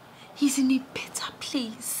 He's in a better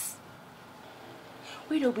place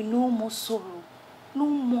where there'll be no more sorrow, no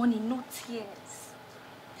mourning, no tears.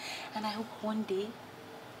 And I hope one day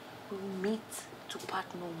we'll meet to part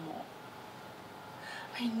no more.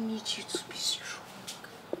 I need you to be strong.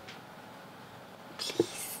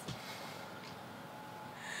 Please.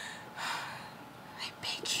 I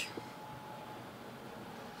beg you.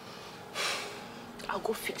 I'll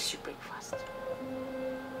go fix you breakfast.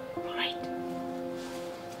 All right?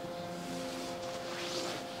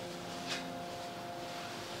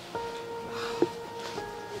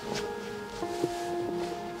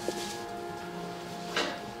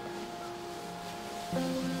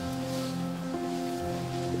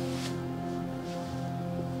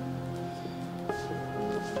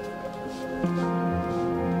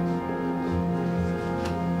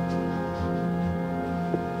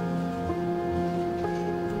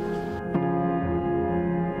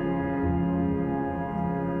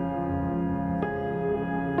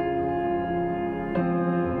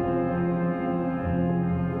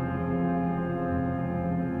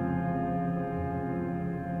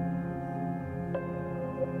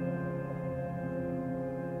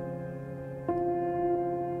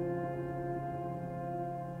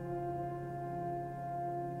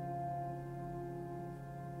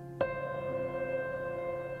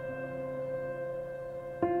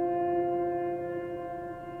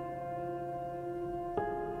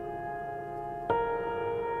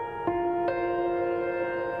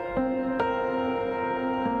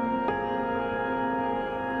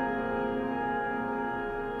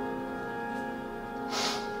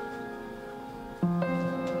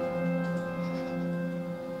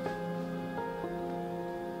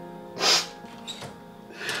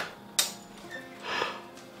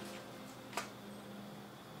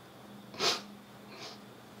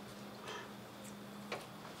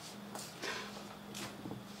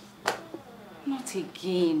 Not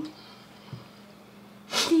again.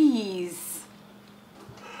 Please.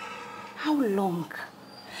 How long?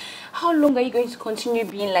 How long are you going to continue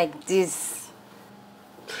being like this?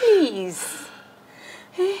 Please.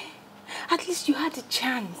 At least you had a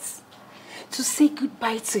chance to say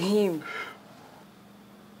goodbye to him.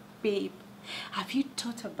 Babe, have you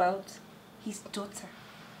thought about his daughter?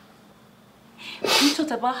 Have you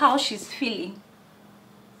thought about how she's feeling?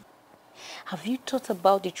 Have you thought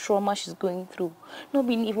about the trauma she's going through? Not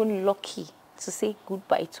being even lucky to say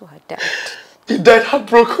goodbye to her dad. He died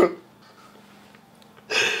heartbroken.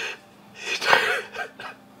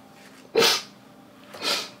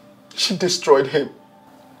 She destroyed him.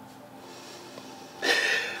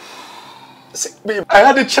 See, babe, I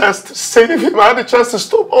had a chance to save him. I had a chance to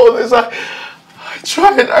stop all this. I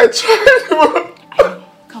tried.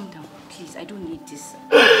 Calm down, please. I don't need this.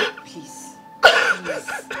 Please.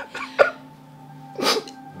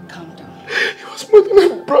 Calm down. He was more than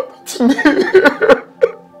a brother to me.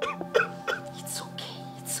 It's okay.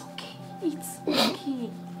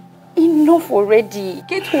 Enough already.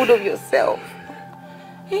 Get hold of yourself.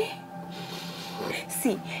 Eh?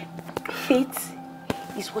 See, fate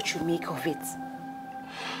is what you make of it.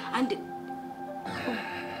 And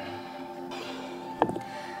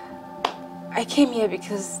I came here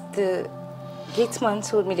because the gate man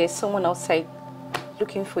told me there's someone outside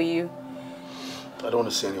looking for you. I don't want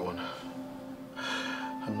to see anyone.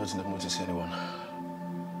 I'm not in the mood to see anyone.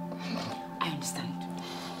 I understand.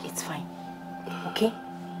 It's fine. Okay?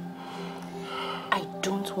 I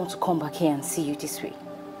don't want to come back here and see you this way.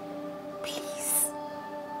 Please.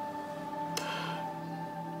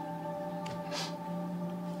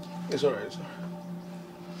 It's alright, it's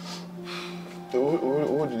alright.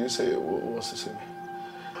 What did you say? What wants to see me?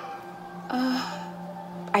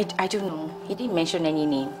 I don't know. He didn't mention any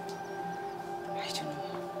name. I don't know.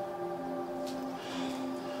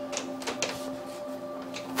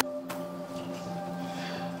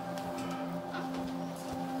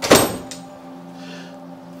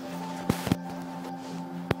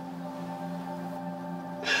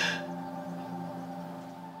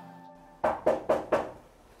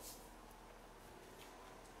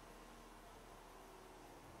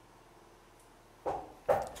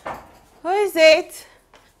 Who is it?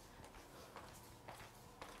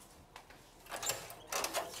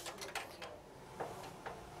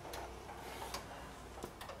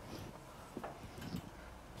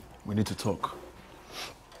 We need to talk.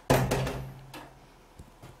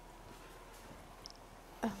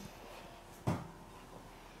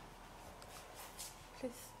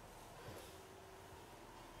 Please.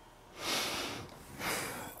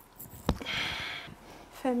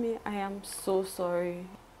 Femi, I am so sorry.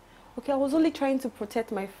 Okay, I was only trying to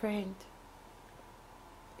protect my friend.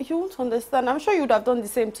 You won't understand. I'm sure you would have done the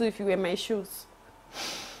same too if you were in my shoes.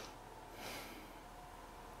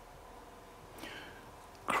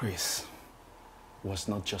 Chris was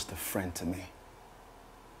not just a friend to me.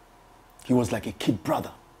 He was like a kid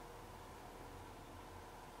brother.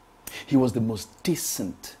 He was the most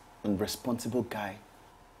decent and responsible guy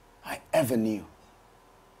I ever knew.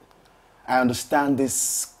 I understand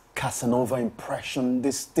this Casanova impression,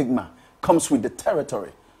 this stigma comes with the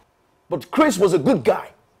territory. But Chris was a good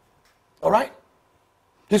guy, all right?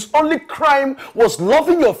 His only crime was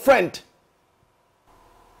loving your friend.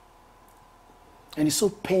 And it's so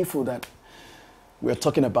painful that we're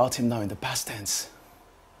talking about him now in the past tense.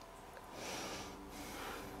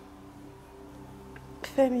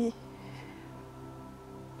 Femi,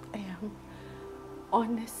 I am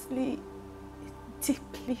honestly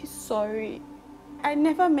deeply sorry. I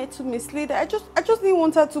never meant to mislead her. I just didn't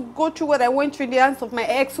want her to go through what I went through in the hands of my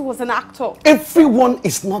ex who was an actor. Everyone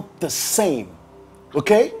is not the same,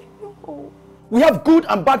 okay? No. We have good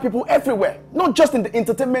and bad people everywhere, not just in the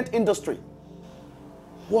entertainment industry.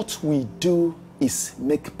 What we do is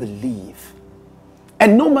make believe.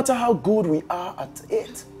 And no matter how good we are at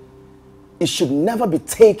it, it should never be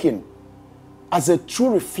taken as a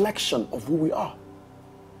true reflection of who we are.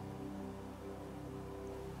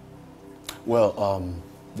 Well,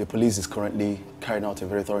 the police is currently carrying out a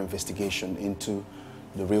very thorough investigation into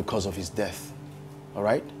the real cause of his death, all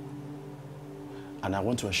right? And I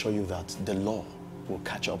want to assure you that the law will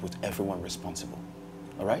catch up with everyone responsible,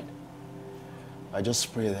 all right? I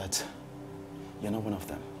just pray that you're not one of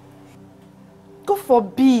them. God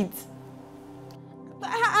forbid.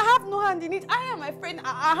 I have no hand in it. I am my friend.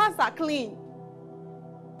 Our hands are clean.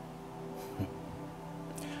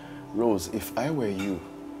 Rose, if I were you,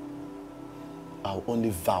 I'll only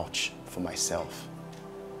vouch for myself.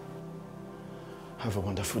 Have a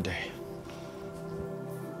wonderful day.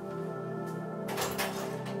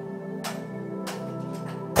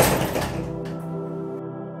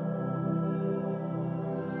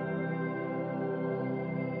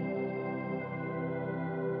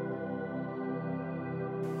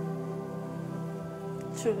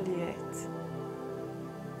 Juliet,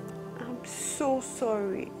 I'm so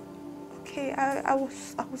sorry. okay. I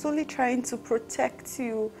was only trying to protect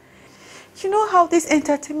you. You know how these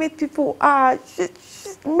entertainment people are.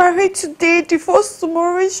 She's married today, divorced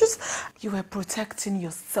tomorrow. It's just... You were protecting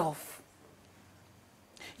yourself.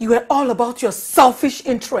 You were all about your selfish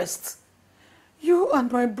interests. You and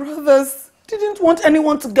my brothers didn't want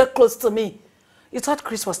anyone to get close to me. You thought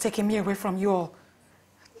Chris was taking me away from you all.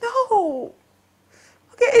 No.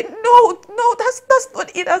 Okay, no, that's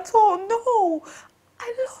not it at all. No.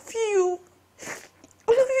 I love you.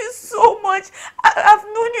 I love you so much. I've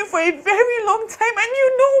known you for a very long time and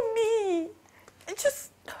you know me. I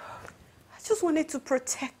just wanted to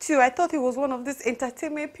protect you. I thought he was one of these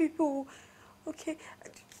entertainment people. Okay.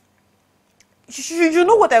 You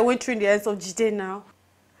know what I went through in the eyes of Jide now?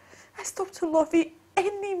 I stopped loving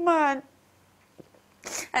any man.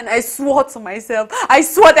 And I swore to myself, I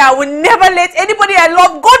swore that I would never let anybody I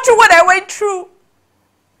love go through what I went through.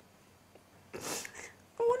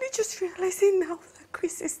 I'm only just realizing now that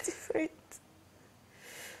Chris is different.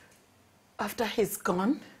 After he's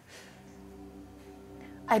gone,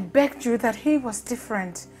 I begged you that he was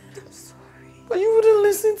different. I'm sorry. But you wouldn't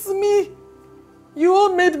listen to me. You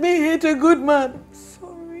all made me hate a good man. I'm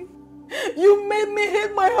sorry. You made me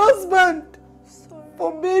hate my husband.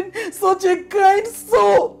 For being such a kind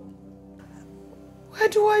soul. Where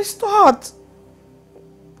do I start?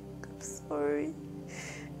 I'm sorry.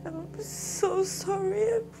 I'm so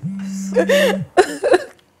sorry. I'm sorry.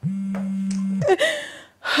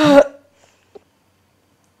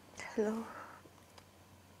 Hello.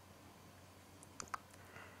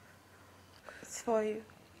 It's for you.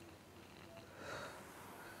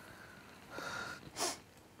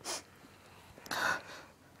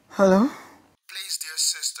 Hello? Please, dear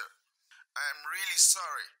sister, I am really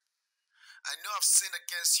sorry. I know I've sinned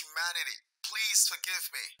against humanity. Please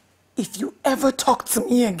forgive me. If you ever talk to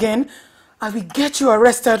me again, I will get you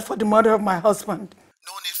arrested for the murder of my husband.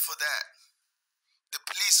 No need for that. The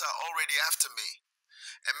police are already after me.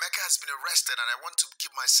 Emeka has been arrested and I want to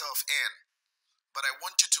give myself in. But I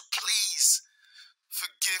want you to please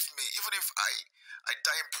forgive me. Even if I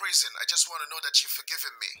die in prison, I just want to know that you've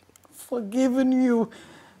forgiven me. Forgiven you?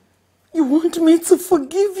 You want me to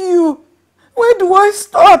forgive you? Where do I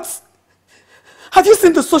start? Have you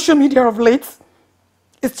seen the social media of late?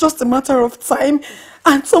 It's just a matter of time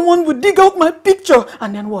and someone would dig out my picture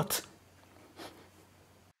and then what?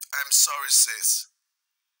 I'm sorry, sis.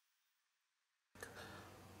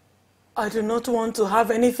 I do not want to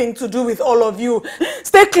have anything to do with all of you.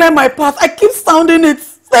 Stay clear my path. I keep sounding it.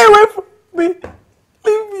 Stay away from me.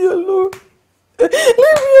 Leave me alone. Leave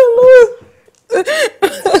me alone.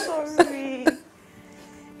 Sorry.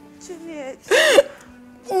 Juliet.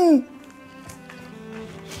 Oh.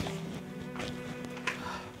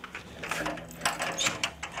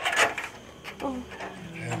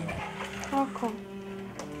 Welcome.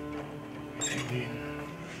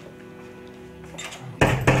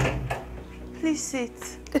 Please sit.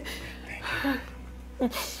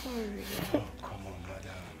 Sorry. Oh, come on,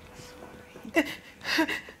 madam.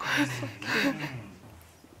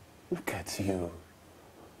 Look at you.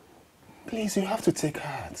 Please, you have to take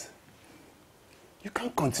heart. You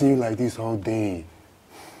can't continue like this all day.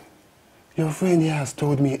 Your friend here has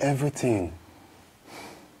told me everything.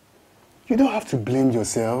 You don't have to blame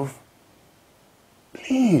yourself.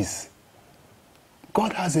 Please.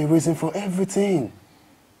 God has a reason for everything.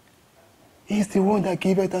 He's the one that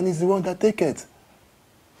giveth and he's the one that taketh.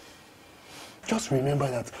 Just remember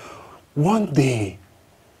that one day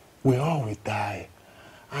we all will die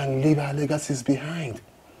and leave our legacies behind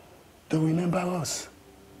to remember us.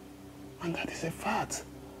 And that is a fact.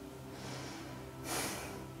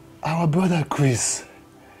 Our brother Chris,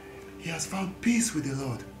 he has found peace with the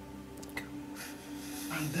Lord.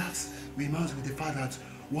 And that reminds with the fact that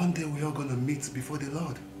one day we're all going to meet before the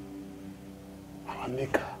Lord, our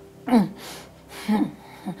Maker.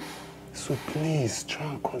 So please, try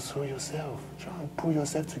and console yourself. Try and pull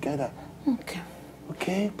yourself together. Okay.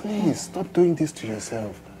 Okay? Please, stop doing this to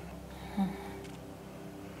yourself.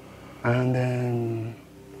 And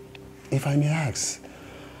if I may ask,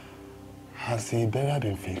 has the burial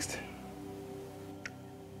been fixed?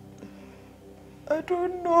 I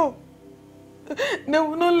don't know. They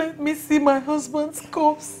will not let me see my husband's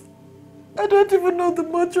corpse. I don't even know the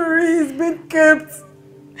mortuary is being kept.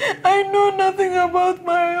 I know nothing about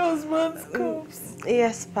my husband's corpse.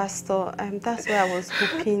 Yes, Pastor. That's why I was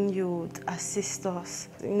hoping you would assist us,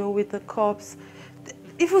 with the corpse.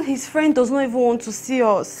 Even his friend does not even want to see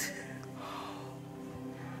us.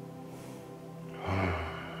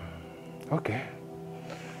 Okay.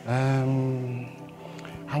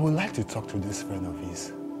 I would like to talk to this friend of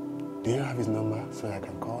his. Do you have his number so I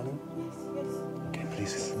can call him? Yes, yes. Okay,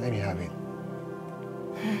 please, let me have it.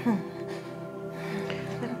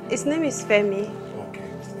 His name is Femi. Okay.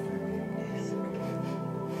 Yes.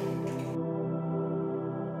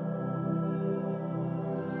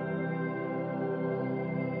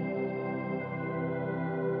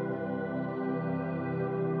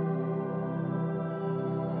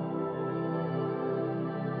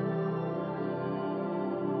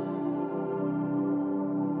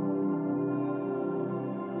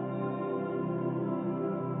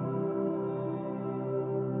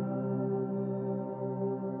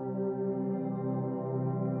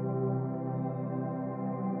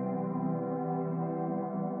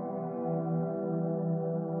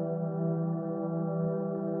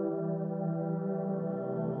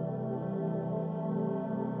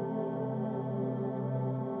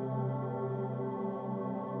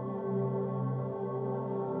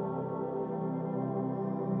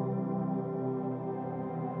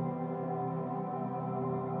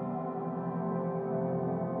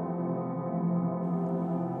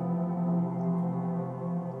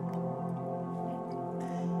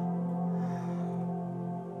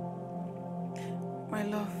 My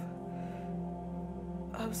love,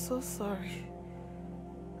 I'm so sorry.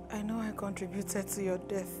 I know I contributed to your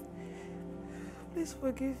death. Please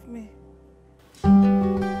forgive me.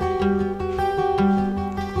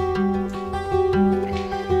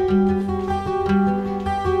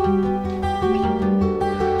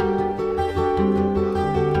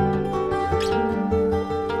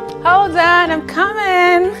 Hold on, I'm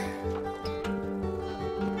coming.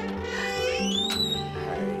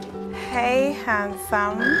 Hey,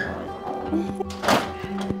 handsome.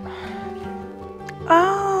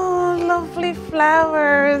 Oh, lovely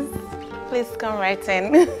flowers. Please come right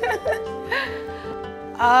in.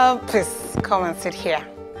 Please come and sit here.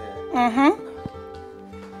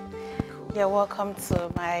 You're welcome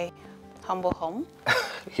to my humble home.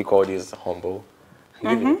 He called this humble. He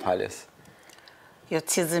live in a palace. You're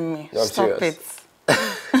teasing me. No, I'm Stop serious. it.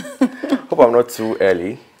 Hope I'm not too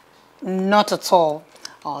early. Not at all.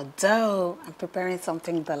 Although I'm preparing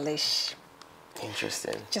something delish.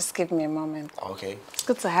 Interesting. Just give me a moment. Okay. It's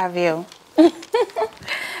good to have you.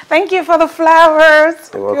 Thank you for the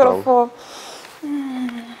flowers. You're welcome. Beautiful.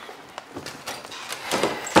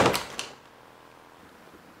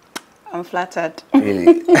 I'm flattered.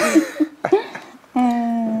 Really?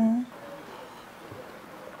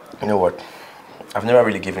 You know what? I've never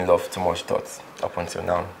really given love too much thought up until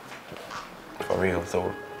now. For real,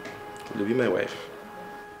 so will you be my wife?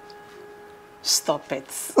 Stop it.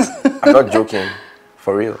 I'm not joking.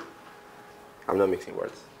 For real. I'm not mixing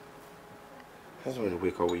words. I just want to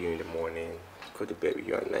wake up with you in the morning, go to bed with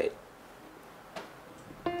you at night.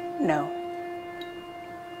 No.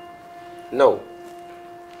 No.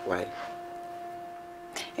 Why?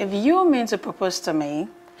 If you mean to propose to me,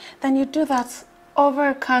 then you do that over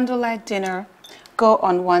a candlelight dinner, go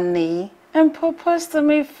on one knee, and propose to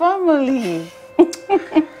me formally.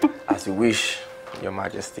 As you wish, Your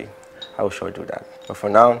Majesty. I will sure do that. But for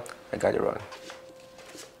now, I gotta run.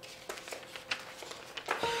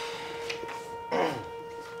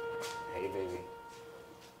 Hey, baby.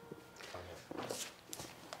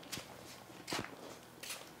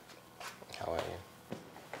 How are you?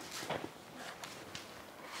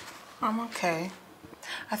 I'm okay.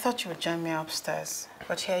 I thought you would join me upstairs,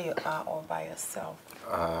 but here you are all by yourself.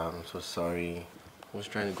 I'm so sorry. I was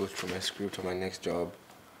trying to go through my script for my next job.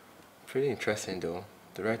 Pretty interesting though.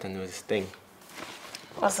 The writer knows his thing.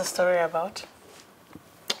 What's the story about?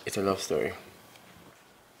 It's a love story.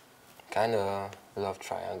 Kind of a love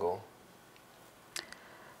triangle.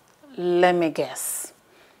 Let me guess.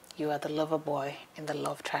 You are the lover boy in the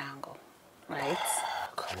love triangle, right?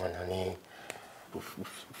 Come on, honey.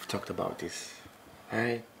 We've talked about this.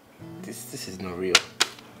 Alright? This is not real.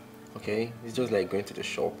 Okay? It's just like going to the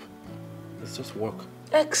shop. It's just work.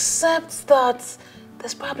 Except that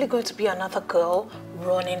there's probably going to be another girl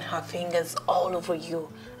running her fingers all over you.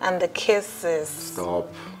 And the kisses.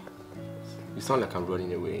 Stop. You sound like I'm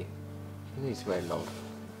running away. You know it's who I love.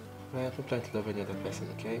 I'm not trying to love any other person,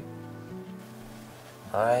 okay?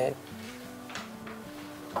 Alright?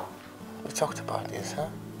 We talked about this, huh?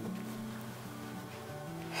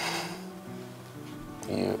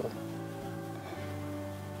 You.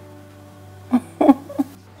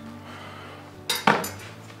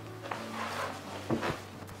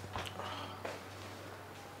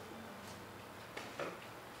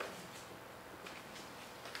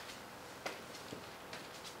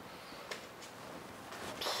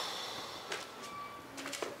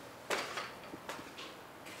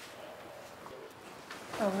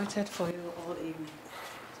 I waited for you all evening.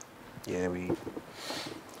 Yeah, we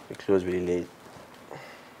close really late.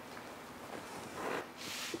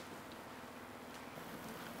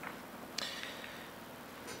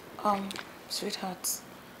 Sweetheart,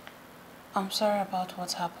 I'm sorry about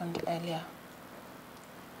what happened earlier.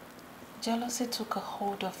 Jealousy took a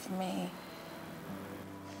hold of me.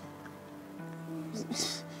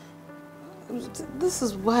 This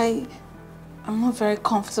is why I'm not very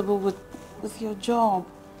comfortable with your job.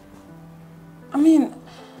 I mean,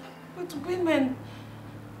 with women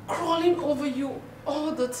crawling over you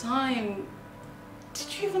all the time.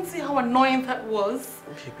 Did you even see how annoying that was?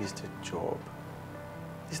 Babe, it's the job.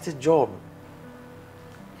 It's the job.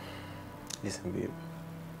 Listen, babe.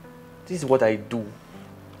 This is what I do.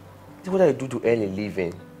 This is what I do to earn a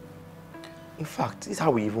living. In fact, this is how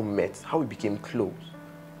we even met, how we became close.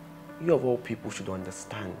 You of all people should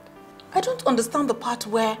understand. I don't understand the part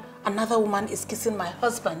where another woman is kissing my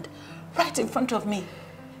husband right in front of me.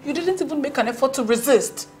 You didn't even make an effort to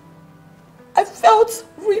resist. I felt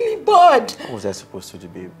really bad. What was I supposed to do,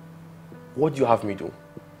 babe? What do you have me do?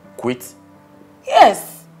 Quit?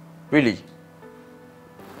 Yes. Really?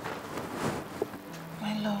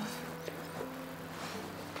 My love.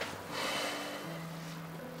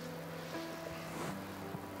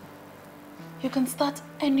 You can start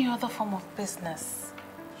any other form of business.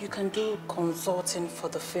 You can do consulting for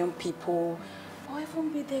the film people, or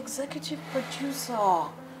even be the executive producer.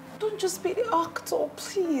 Don't just be the actor,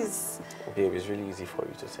 please. Babe, it's really easy for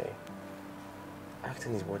you to say.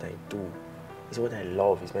 Acting is what I do. It's what I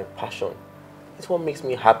love. It's my passion. It's what makes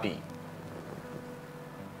me happy.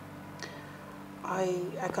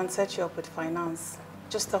 I can set you up with finance.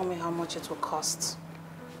 Just tell me how much it will cost.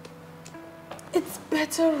 It's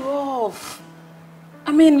better off.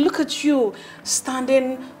 I mean, look at you,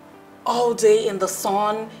 standing all day in the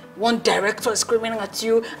sun. One director is screaming at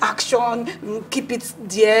you, action, keep it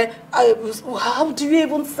there. How do you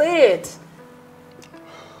even say it?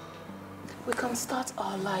 We can start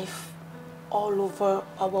our life all over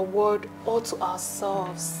our world, all to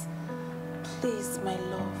ourselves. Please, my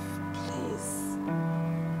love, please.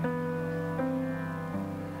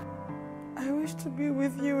 I wish to be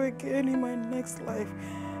with you again in my next life.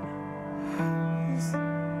 Please.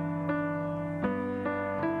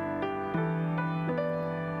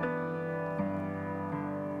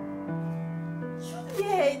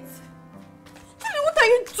 Juliet! Tell me, what are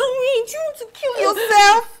you doing? Do you want to kill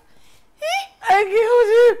yourself? I killed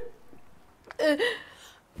him!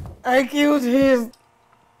 I killed him!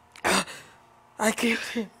 I killed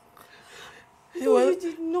him. You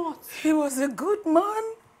did not. He was a good man,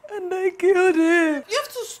 and I killed him. You have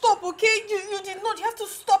to stop, okay? You did not. You have to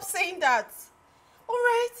stop saying that. All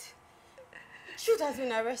right? Jude has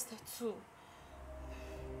been arrested too.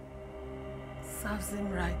 Serves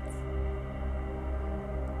him right.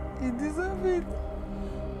 He deserves it.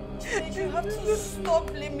 You have to stop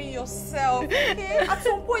blaming yourself, okay? At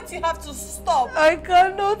some point, you have to stop. I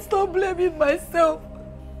cannot stop blaming myself.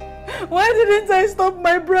 Why didn't I stop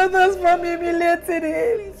my brothers from humiliating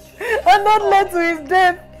him and not led to his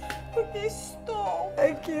death? Okay, stop.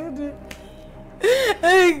 I killed him.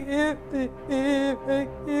 I killed him. I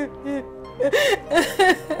killed him.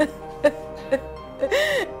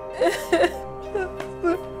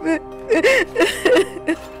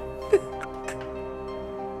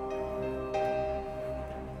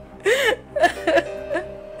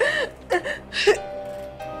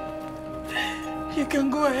 You can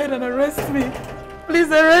go ahead and arrest me. Please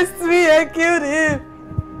arrest me. I killed him.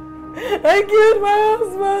 I killed my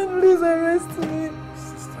husband. Please arrest me.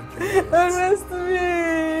 Sister, arrest me.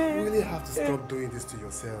 You really have to stop doing this to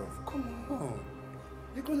yourself. Come on.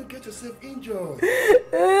 You're going to get yourself injured.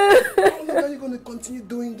 How long are you going to continue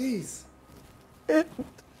doing this?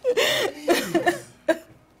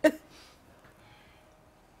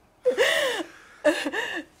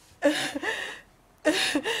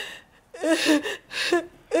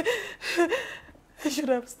 I should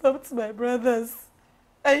have stopped my brothers.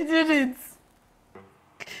 I didn't.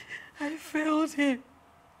 I failed him.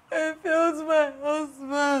 I failed my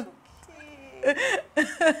husband.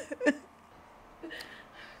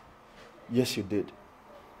 Yes, you did.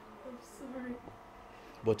 I'm sorry.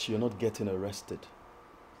 But you're not getting arrested.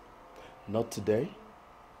 Not today.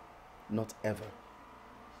 Not ever.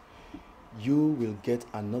 You will get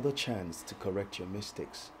another chance to correct your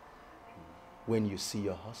mistakes when you see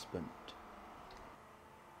your husband.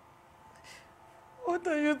 What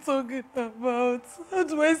are you talking about? How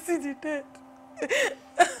do I see the dead?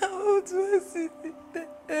 How do I see the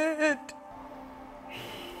dead?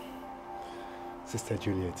 Sister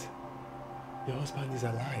Juliet, your husband is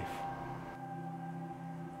alive.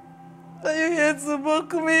 Are you here to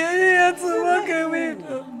mock me? Are you here to mock me?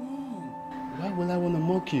 Why will I want to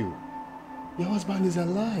mock you? Your husband is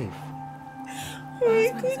alive. Oh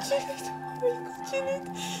my God, Janet. Oh my God, Janet.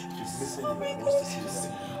 He's missing oh you. My He God. wants to see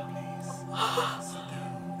you.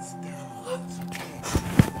 Sit down.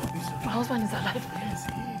 My husband is alive. Yes,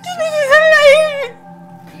 he is. Janet is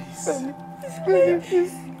alive. Please. He's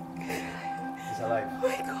alive. He's alive. Oh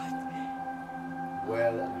my God.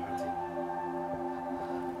 Well and hearty.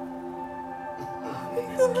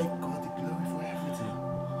 Let's give God the glory for everything.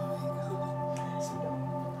 Sit down.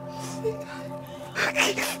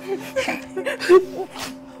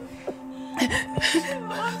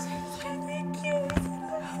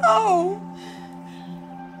 Oh.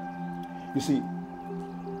 You see,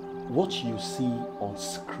 what you see on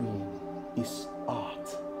screen is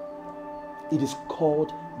art. It is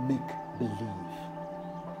called make-believe.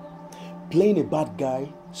 Playing a bad guy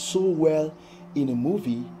so well in a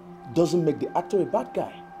movie doesn't make the actor a bad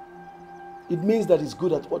guy. It means that he's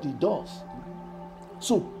good at what he does.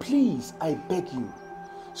 So please, I beg you,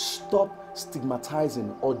 stop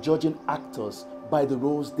stigmatizing or judging actors by the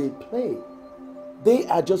roles they play. They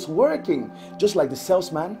are just working, just like the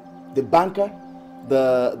salesman, the banker,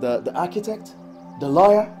 the architect, the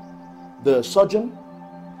lawyer, the surgeon,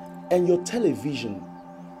 and your television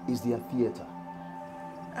is their theater.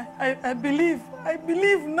 I believe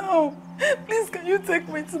now. Please, can you take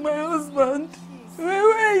me to my husband?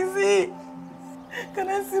 Where is he? Can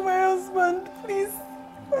I see my husband, please?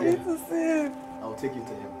 I need to see him. I'll take you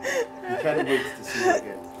to him. He can't wait to see you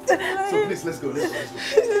again. So please, let's go. Let's go.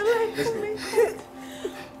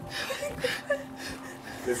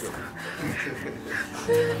 Let's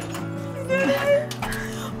go.